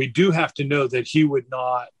have to know that he would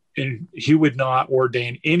not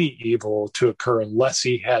ordain any evil to occur unless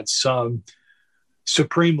he had some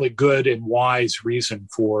supremely good and wise reason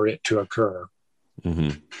for it to occur.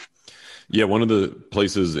 Yeah, one of the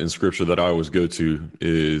places in scripture that I always go to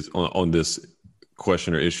is on this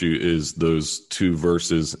question or issue is those two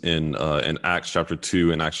verses in Acts chapter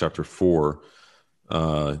 2 and Acts chapter 4.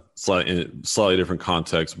 Slightly different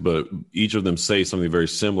context, but each of them say something very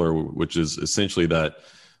similar, which is essentially that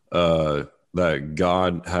that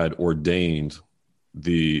God had ordained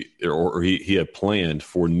he had planned,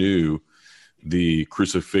 foreknew the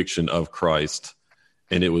crucifixion of Christ.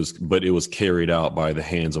 And it was carried out by the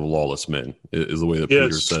hands of lawless men, is the way that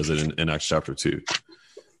Peter says it in Acts chapter 2.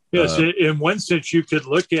 Yes, in one sense, you could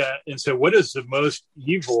look at and say, what is the most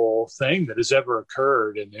evil thing that has ever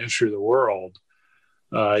occurred in the history of the world?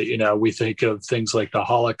 We think of things like the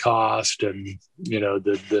Holocaust and,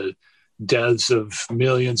 the deaths of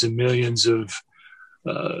millions and millions of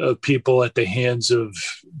people at the hands of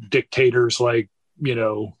dictators like,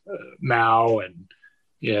 Mao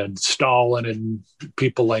and Stalin and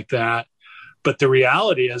people like that. But the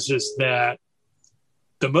reality is that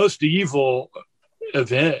the most evil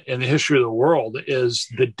event in the history of the world is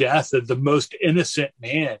the death of the most innocent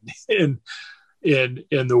man in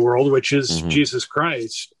the world, which is Jesus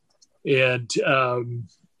Christ. And,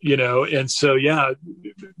 and so,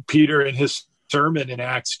 Peter in his sermon in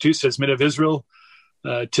Acts 2 says, men of Israel,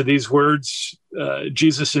 to these words,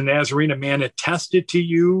 Jesus the Nazarene, a man attested to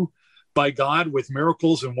you by God with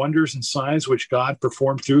miracles and wonders and signs which God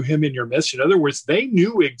performed through him in your midst. In other words, they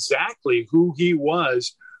knew exactly who he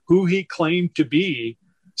was, who he claimed to be.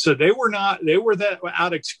 So they were that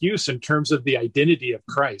without excuse in terms of the identity of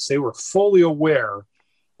Christ. They were fully aware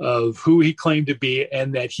of who he claimed to be,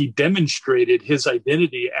 and that he demonstrated his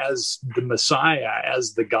identity as the Messiah,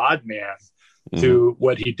 as the God-man, through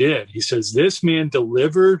what he did. He says, this man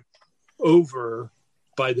delivered over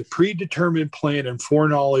by the predetermined plan and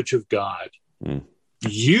foreknowledge of God,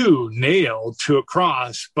 you nailed to a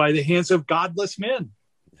cross by the hands of godless men,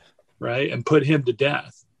 right? And put him to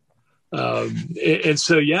death. And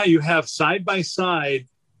so, yeah, you have side by side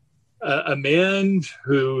a man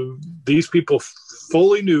who these people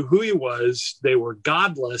fully knew who he was. They were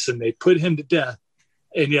godless and they put him to death.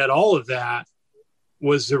 And yet all of that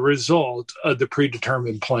was the result of the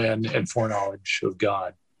predetermined plan and foreknowledge of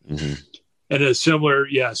God. And a similar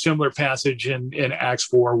passage in Acts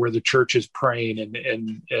 4 where the church is praying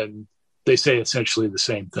and they say essentially the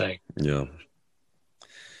same thing.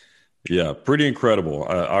 Yeah, pretty incredible.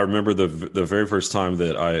 I remember the very first time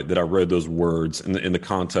that I read those words in the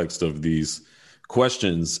context of these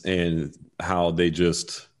questions, and how they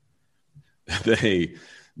just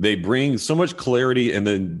they bring so much clarity and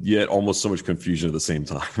then yet almost so much confusion at the same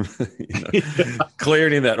time.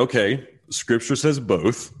 Clarity in that, okay, Scripture says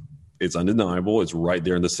both. It's undeniable. It's right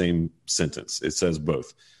there in the same sentence. It says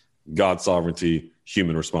both. God's sovereignty,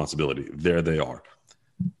 human responsibility. There they are.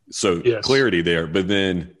 So clarity there, but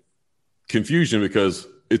then confusion because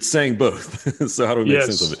it's saying both. So how do we make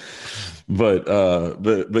sense of it?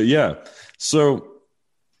 But yeah. So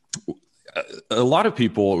a lot of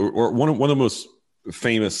people, or one of the most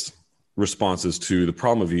famous responses to the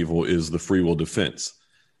problem of evil is the free will defense.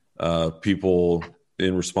 People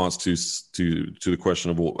in response to the question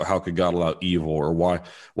of, well, how could God allow evil, or why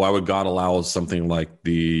would God allow something like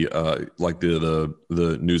the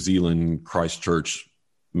New Zealand Christchurch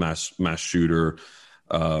mass shooter,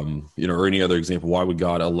 or any other example? Why would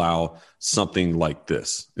God allow something like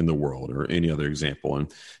this in the world, or any other example?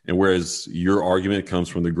 And whereas your argument comes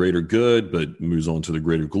from the greater good, but moves on to the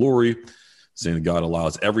greater glory, saying that God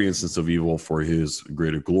allows every instance of evil for his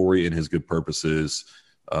greater glory and his good purposes,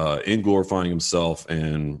 in glorifying himself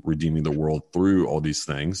and redeeming the world through all these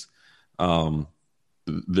things.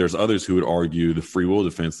 There's others who would argue the free will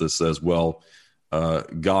defense that says, well,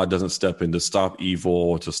 God doesn't step in to stop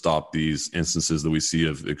evil, to stop these instances that we see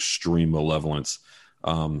of extreme malevolence,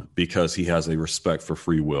 because he has a respect for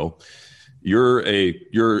free will.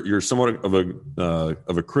 You're somewhat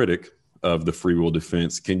of a critic of the free will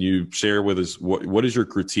defense. Can you share with us what is your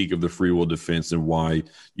critique of the free will defense and why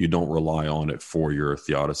you don't rely on it for your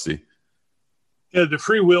theodicy? Yeah, the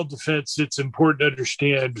free will defense, it's important to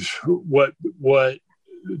understand what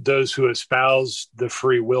those who espouse the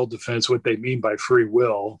free will defense, what they mean by free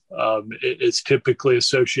will. It's typically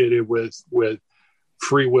associated with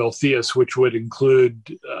free will theists, which would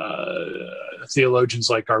include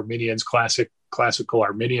theologians like Arminians. Classical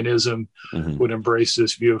Arminianism would embrace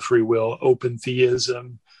this view of free will. Open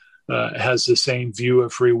theism has the same view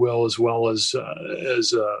of free will, as well as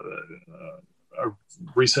a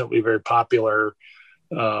recently very popular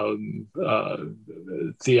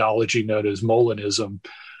theology known as Molinism.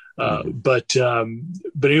 But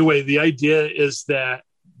anyway, the idea is that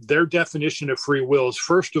their definition of free will is,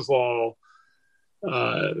 first of all,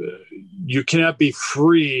 you cannot be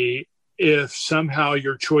free if somehow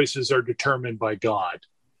your choices are determined by God.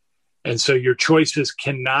 And so your choices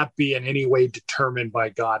cannot be in any way determined by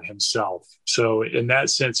God himself. So in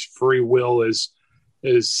that sense, free will is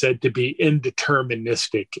said to be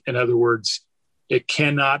indeterministic. In other words, it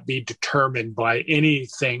cannot be determined by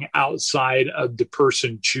anything outside of the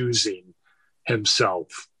person choosing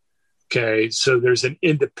himself. Okay, so there's an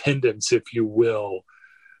independence, if you will,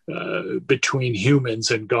 between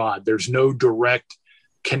humans and God. There's no direct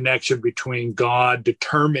connection between God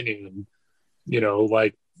determining,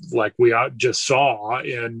 like we just saw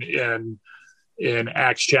in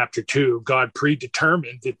Acts chapter 2, God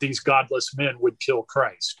predetermined that these godless men would kill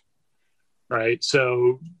Christ, right?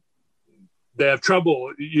 So you have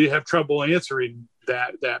trouble answering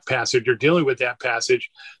that passage or dealing with that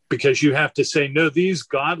passage, because you have to say, no, these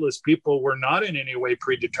godless people were not in any way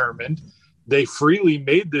predetermined. They freely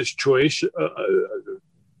made this choice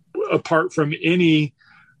apart from any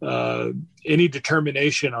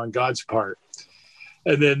determination on God's part.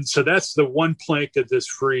 And then, so that's the one plank of this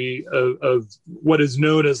of what is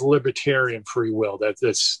known as libertarian free will.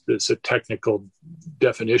 That's a technical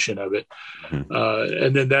definition of it.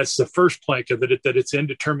 And then that's the first plank of it, that it's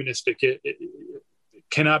indeterministic. It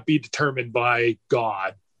cannot be determined by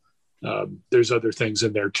God. There's other things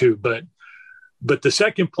in there too, but the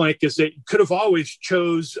second plank is that you could have always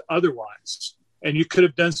chose otherwise, and you could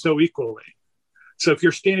have done so equally. So if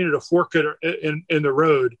you're standing at a fork in the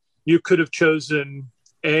road, you could have chosen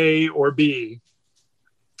A or B,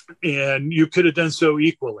 and you could have done so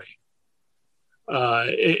equally.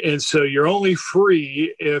 And so you're only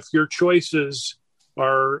free if your choices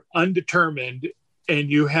are undetermined and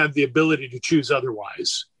you have the ability to choose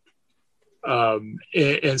otherwise.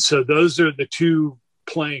 And so those are the two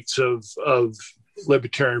planks of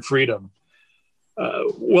libertarian freedom.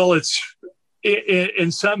 And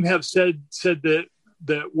some have said that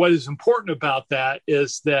what is important about that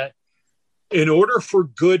is that in order for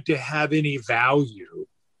good to have any value,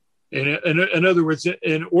 in other words,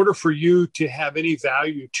 in order for you to have any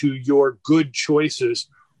value to your good choices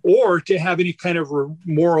or to have any kind of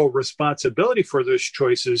moral responsibility for those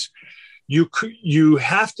choices, you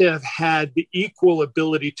have to have had the equal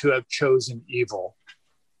ability to have chosen evil.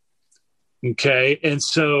 Okay. And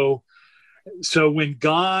so when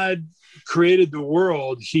God created the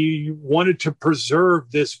world, he wanted to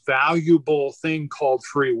preserve this valuable thing called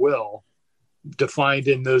free will, defined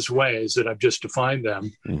in those ways that I've just defined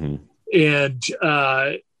them. Mm-hmm.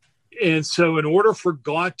 And so in order for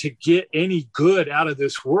God to get any good out of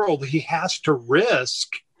this world, he has to risk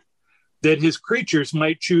that his creatures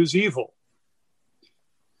might choose evil.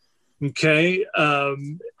 Okay.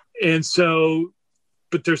 And so,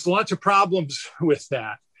 but there's lots of problems with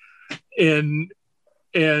that. And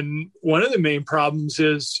one of the main problems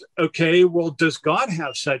is, okay, well, does God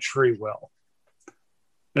have such free will?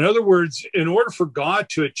 In other words, in order for God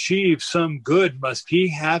to achieve some good, must he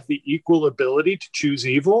have the equal ability to choose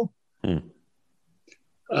evil?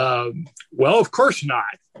 Well, of course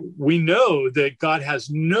not. We know that God has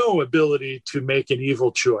no ability to make an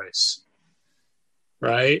evil choice,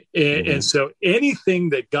 right? And so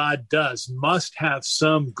anything that God does must have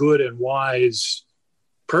some good and wise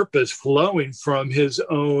purpose flowing from his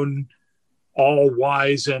own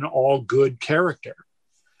all-wise and all-good character.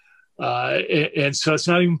 And so it's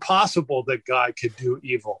not even possible that God could do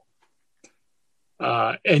evil.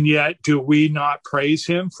 And yet, do we not praise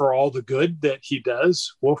him for all the good that he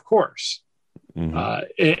does? Well, of course.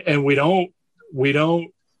 And we don't,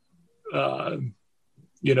 we're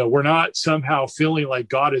not somehow feeling like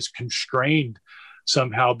God is constrained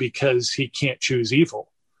somehow because he can't choose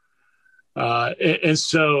evil. And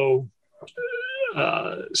so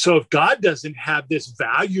if God doesn't have this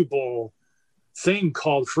valuable thing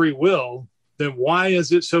called free will, then why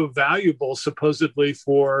is it so valuable supposedly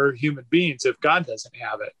for human beings if God doesn't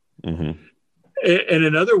have it? And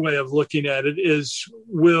another way of looking at it is,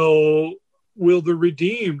 will the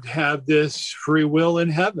redeemed have this free will in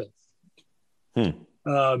heaven? In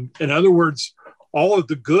other words, all of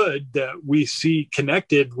the good that we see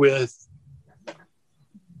connected with,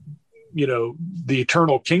 the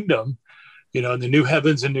eternal kingdom, and the new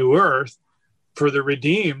heavens and new earth for the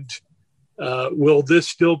redeemed, will this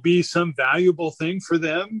still be some valuable thing for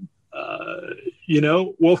them?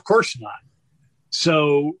 Well, of course not.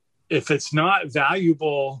 So if it's not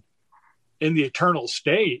valuable in the eternal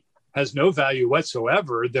state, has no value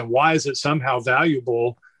whatsoever, then why is it somehow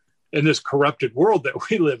valuable in this corrupted world that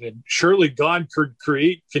we live in? Surely God could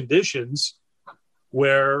create conditions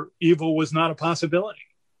where evil was not a possibility.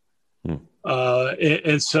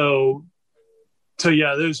 And so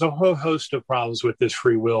yeah, there's a whole host of problems with this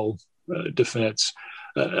free will defense.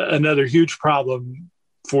 Another huge problem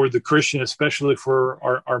for the Christian, especially for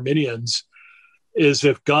our Arminians, is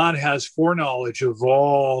if God has foreknowledge of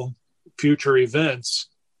all future events,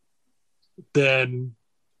 then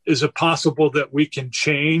is it possible that we can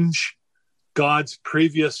change God's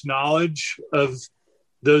previous knowledge of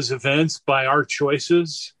those events by our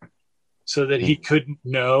choices so that he couldn't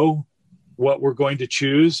know what we're going to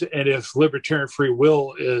choose? And if libertarian free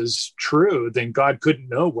will is true, then God couldn't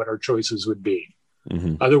know what our choices would be.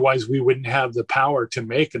 Otherwise, we wouldn't have the power to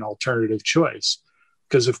make an alternative choice.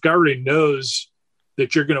 Because if God already knows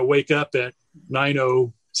that you're going to wake up at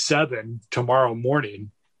 9:07 tomorrow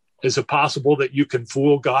morning, is it possible that you can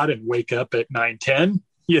fool God and wake up at 9:10?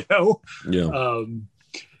 Yeah.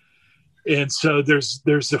 And so there's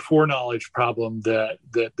the foreknowledge problem that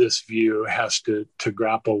this view has to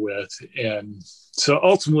grapple with. And so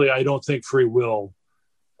ultimately, I don't think free will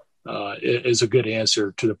is a good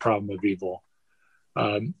answer to the problem of evil.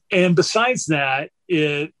 And besides that,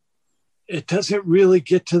 it doesn't really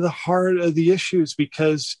get to the heart of the issues,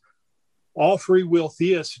 because all free will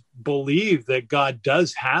theists believe that God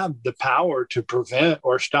does have the power to prevent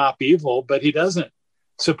or stop evil, but he doesn't,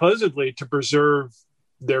 supposedly to preserve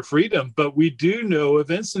their freedom. But we do know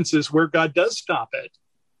of instances where God does stop it.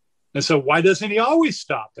 And so why doesn't he always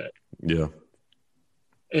stop it? Yeah.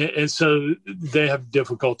 And so they have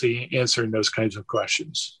difficulty answering those kinds of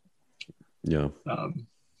questions. Yeah.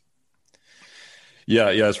 Yeah.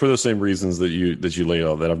 It's for those same reasons that you laid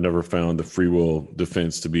out, that I've never found the free will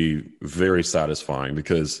defense to be very satisfying,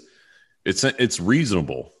 because it's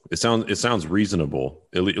reasonable. It sounds reasonable,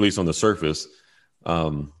 at least on the surface.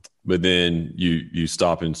 But then you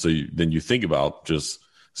stop, and then you think about just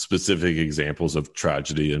specific examples of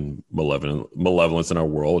tragedy and malevolence in our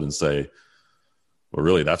world, and say, well,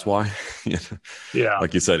 really, that's why? Yeah.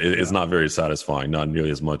 Like you said, it's not very satisfying, not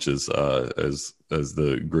nearly as much as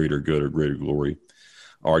the greater good or greater glory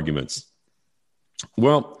arguments.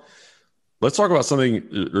 Well, let's talk about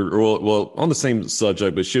something, well, on the same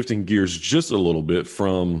subject, but shifting gears just a little bit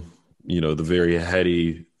from, the very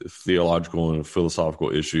heady theological and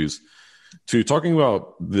philosophical issues to talking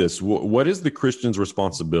about this. What is the Christian's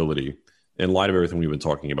responsibility in light of everything we've been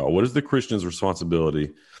talking about? What is the Christian's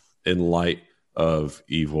responsibility in light of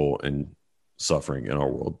evil and suffering in our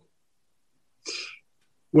world?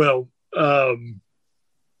 Well, yeah,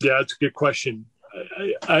 that's a good question.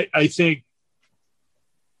 I think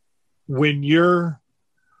when your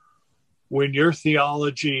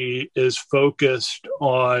theology is focused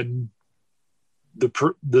on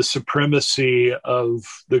the supremacy of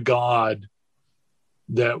the God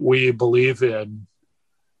that we believe in,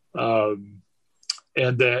 and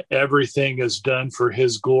that everything is done for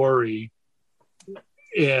his glory,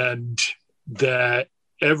 and that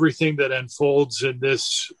everything that unfolds in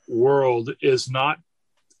this world is not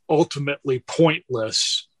ultimately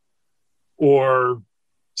pointless or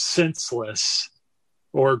senseless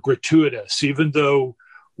or gratuitous, even though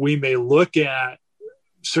we may look at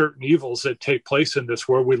certain evils that take place in this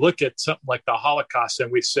world. We look at something like the Holocaust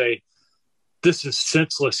and we say, this is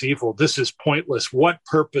senseless evil. This is pointless. What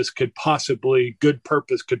good purpose could possibly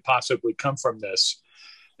come from this?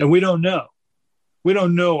 And we don't know. We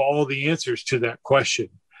don't know all the answers to that question.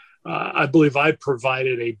 I believe I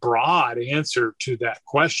provided a broad answer to that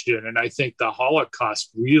question. And I think the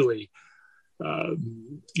Holocaust really,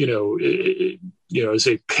 is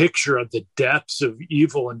a picture of the depths of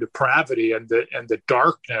evil and depravity and the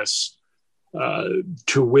darkness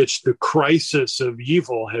to which the crisis of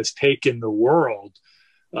evil has taken the world.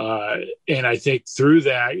 And I think through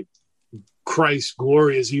that, Christ's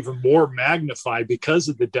glory is even more magnified because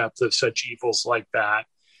of the depth of such evils like that,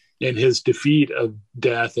 and his defeat of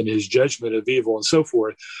death and his judgment of evil and so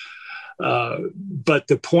forth. But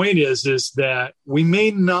the point is that we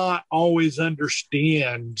may not always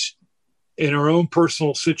understand in our own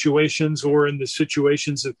personal situations or in the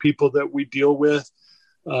situations of people that we deal with,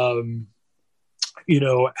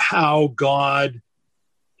 how God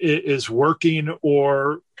is working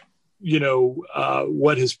or,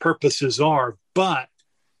 what his purposes are. But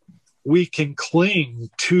we can cling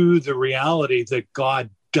to the reality that God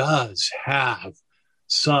does have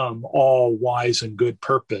some all wise and good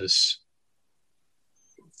purpose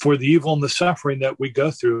for the evil and the suffering that we go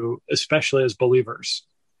through, especially as believers.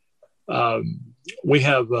 We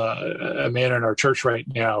have a man in our church right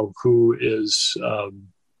now who is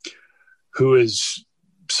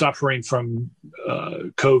suffering from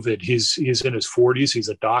COVID. He's in his 40s. He's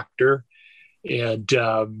a doctor, and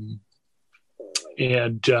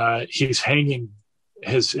he's hanging.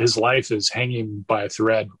 His life is hanging by a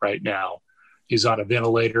thread right now. He's on a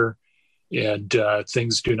ventilator, and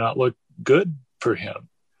things do not look good for him.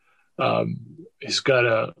 He's got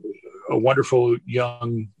a wonderful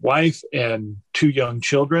young wife and 2 young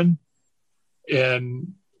children.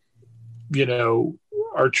 And,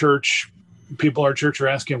 our church, people in our church are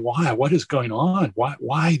asking, why? What is going on?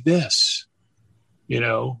 Why this?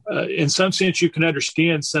 In some sense, you can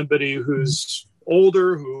understand somebody who's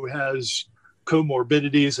older, who has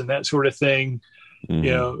comorbidities and that sort of thing,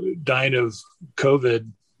 dying of COVID.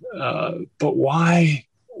 But why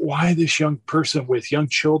this young person with young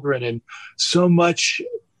children and so much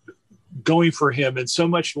going for him and so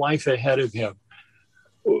much life ahead of him?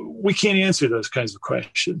 We can't answer those kinds of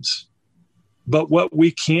questions. But what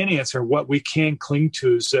we can answer, what we can cling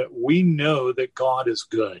to, is that we know that God is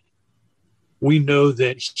good. We know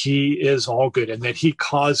that he is all good and that he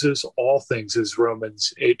causes all things, as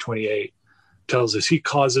Romans 8:28 tells us. He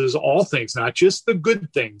causes all things, not just the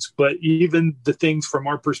good things, but even the things from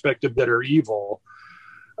our perspective that are evil.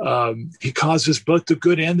 He causes both the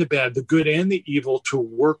good and the bad, the good and the evil, to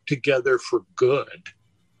work together for good,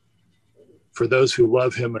 for those who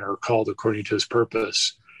love him and are called according to his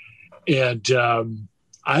purpose. And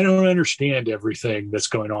I don't understand everything that's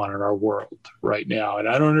going on in our world right now. And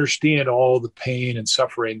I don't understand all the pain and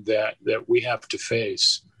suffering that we have to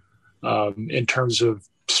face in terms of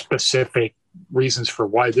specific reasons for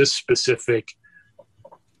why this specific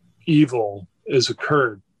evil has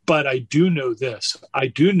occurred. But I do know this. I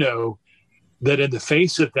do know that in the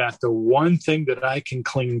face of that, the one thing that I can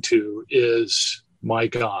cling to is my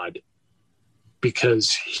God,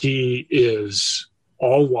 because he is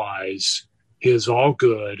all wise, he is all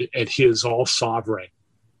good, and he is all sovereign.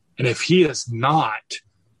 And if he is not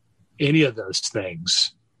any of those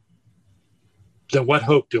things, then what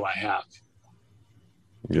hope do I have?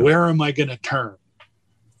 Yeah. Where am I going to turn?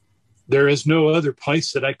 There is no other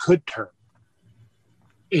place that I could turn.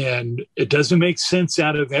 And it doesn't make sense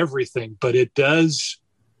out of everything, but it does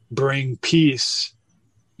bring peace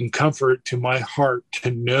and comfort to my heart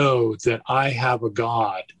to know that I have a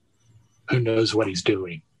God who knows what he's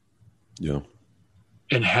doing. Yeah.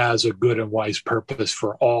 And has a good and wise purpose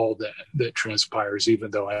for all that transpires,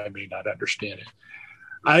 even though I may not understand it.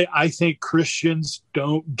 I think Christians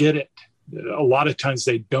don't get it. A lot of times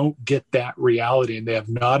they don't get that reality, and they have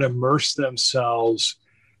not immersed themselves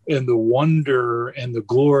in the wonder and the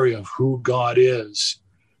glory of who God is.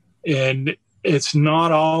 And it's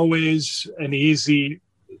not always an easy,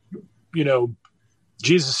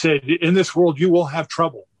 Jesus said, in this world, you will have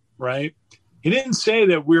trouble, right? He didn't say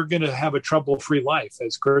that we're going to have a trouble-free life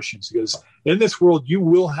as Christians. He goes, in this world, you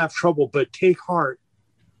will have trouble, but take heart.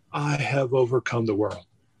 I have overcome the world.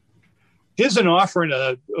 He isn't offering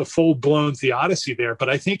a full-blown theodicy there, but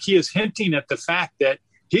I think he is hinting at the fact that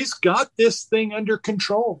he's got this thing under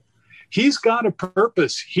control. He's got a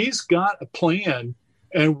purpose. He's got a plan,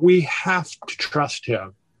 and we have to trust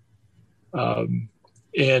him.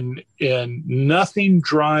 And nothing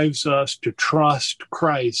drives us to trust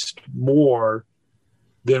Christ more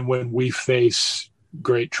than when we face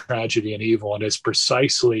great tragedy and evil. And it's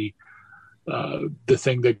precisely the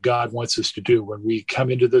thing that God wants us to do. When we come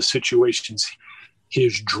into those situations, he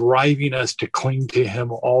is driving us to cling to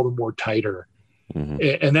him all the more tighter.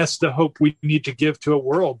 Mm-hmm. And that's the hope we need to give to a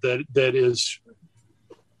world that is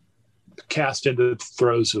cast into the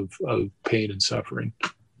throes of pain and suffering.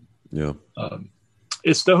 Yeah.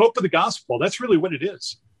 It's the hope of the gospel. That's really what it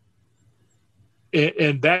is.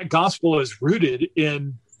 And that gospel is rooted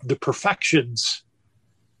in the perfections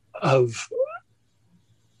of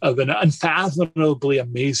an unfathomably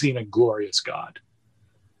amazing and glorious God.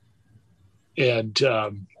 And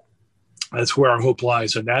that's where our hope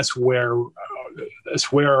lies. And that's where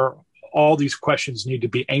all these questions need to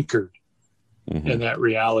be anchored in that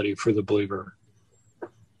reality for the believer.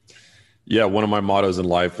 Yeah, one of my mottos in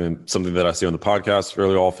life, and something that I say on the podcast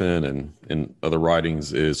fairly often and in other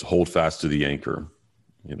writings, is hold fast to the anchor.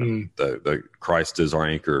 That Christ is our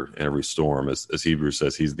anchor in every storm. As Hebrews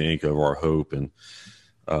says, he's the anchor of our hope. And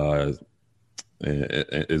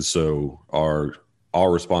so our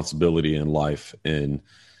responsibility in life in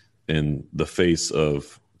the face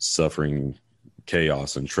of suffering,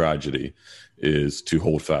 chaos, and tragedy is to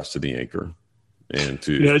hold fast to the anchor and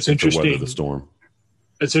to weather the storm.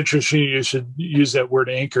 It's interesting you should use that word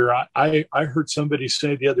anchor. I heard somebody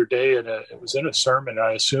say the other day, and it was in a sermon.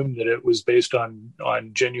 I assumed that it was based on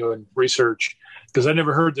genuine research, because I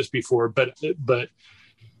never heard this before. But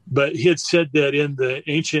he had said that in the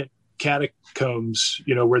ancient catacombs,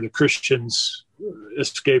 where the Christians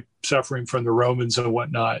escaped suffering from the Romans and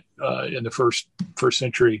whatnot in the first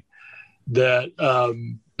century, that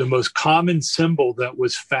the most common symbol that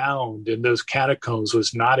was found in those catacombs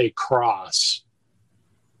was not a cross,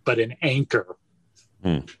 but an anchor.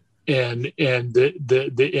 And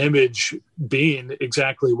the image being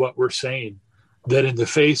exactly what we're saying, that in the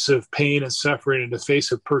face of pain and suffering, in the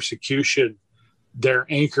face of persecution, their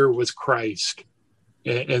anchor was Christ.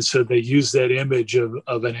 And so they use that image of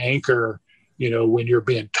an anchor, when you're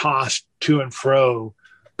being tossed to and fro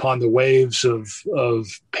upon the waves of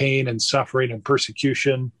pain and suffering and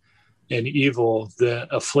persecution and evil that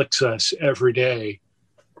afflicts us every day.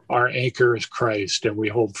 Our anchor is Christ, and we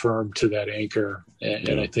hold firm to that anchor.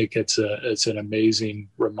 And I think it's an amazing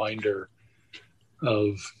reminder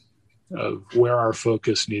of where our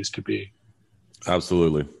focus needs to be.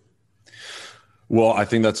 Absolutely. Well, I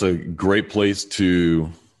think that's a great place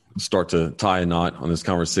to start to tie a knot on this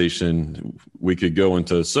conversation. We could go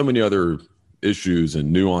into so many other issues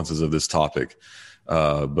and nuances of this topic,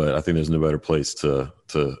 but I think there's no better place to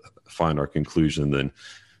find our conclusion than,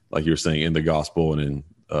 like you're saying, in the gospel and in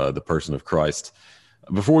the person of Christ.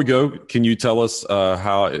 Before we go, can you tell us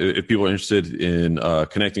how, if people are interested in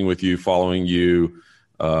connecting with you, following you,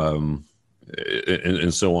 and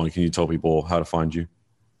so on, can you tell people how to find you?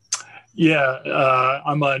 Yeah,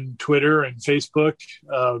 I'm on Twitter and Facebook.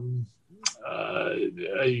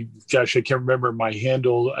 I can't remember my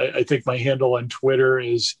handle. I think my handle on Twitter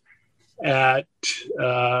is at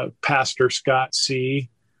Pastor Scott C.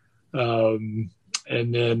 And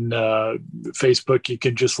then Facebook, you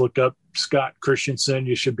can just look up Scott Christensen.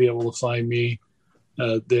 You should be able to find me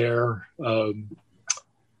there. So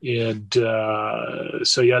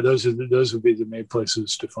yeah, those would be the main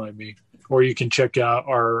places to find me. Or you can check out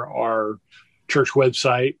our church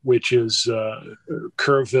website, which is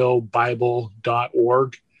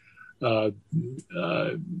kerrvillebible.org.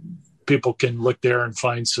 People can look there and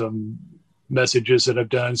find some messages that I've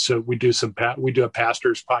done. So we do a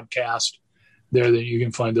pastor's podcast there that you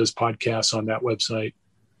can find those podcasts on that website.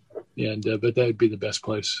 And but that would be the best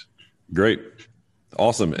place. Great.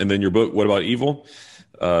 Awesome. And then your book, What About Evil?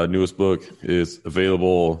 Newest book is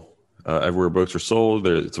available everywhere books are sold.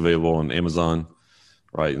 It's available on Amazon,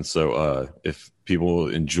 right? And so if people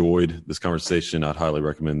enjoyed this conversation, I'd highly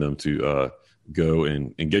recommend them to go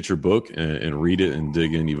and get your book and read it and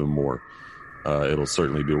dig in even more. It'll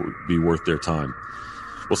certainly be worth their time.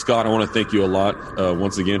 Well, Scott, I want to thank you a lot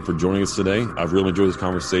once again for joining us today. I've really enjoyed this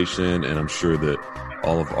conversation, and I'm sure that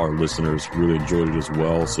all of our listeners really enjoyed it as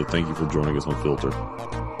well. So thank you for joining us on Filter.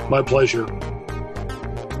 My pleasure.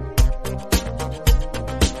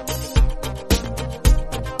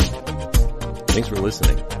 Thanks for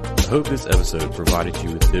listening. I hope this episode provided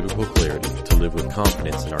you with biblical clarity to live with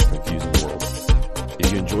confidence in our confusing world.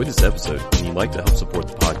 If you enjoyed this episode and you'd like to help support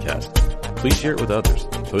the podcast, please share it with others,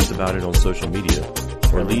 post about it on social media,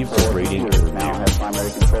 or leave a rating and review.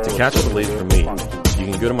 To catch up the latest from me, you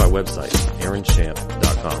can go to my website,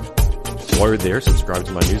 aaronchamp.com. While you're there, subscribe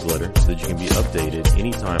to my newsletter so that you can be updated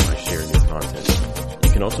anytime I share new content.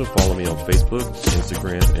 You can also follow me on Facebook,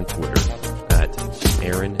 Instagram, and Twitter at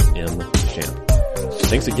Aaron M. Champ.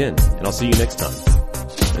 Thanks again, and I'll see you next time.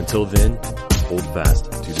 Until then, hold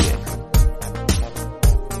fast to the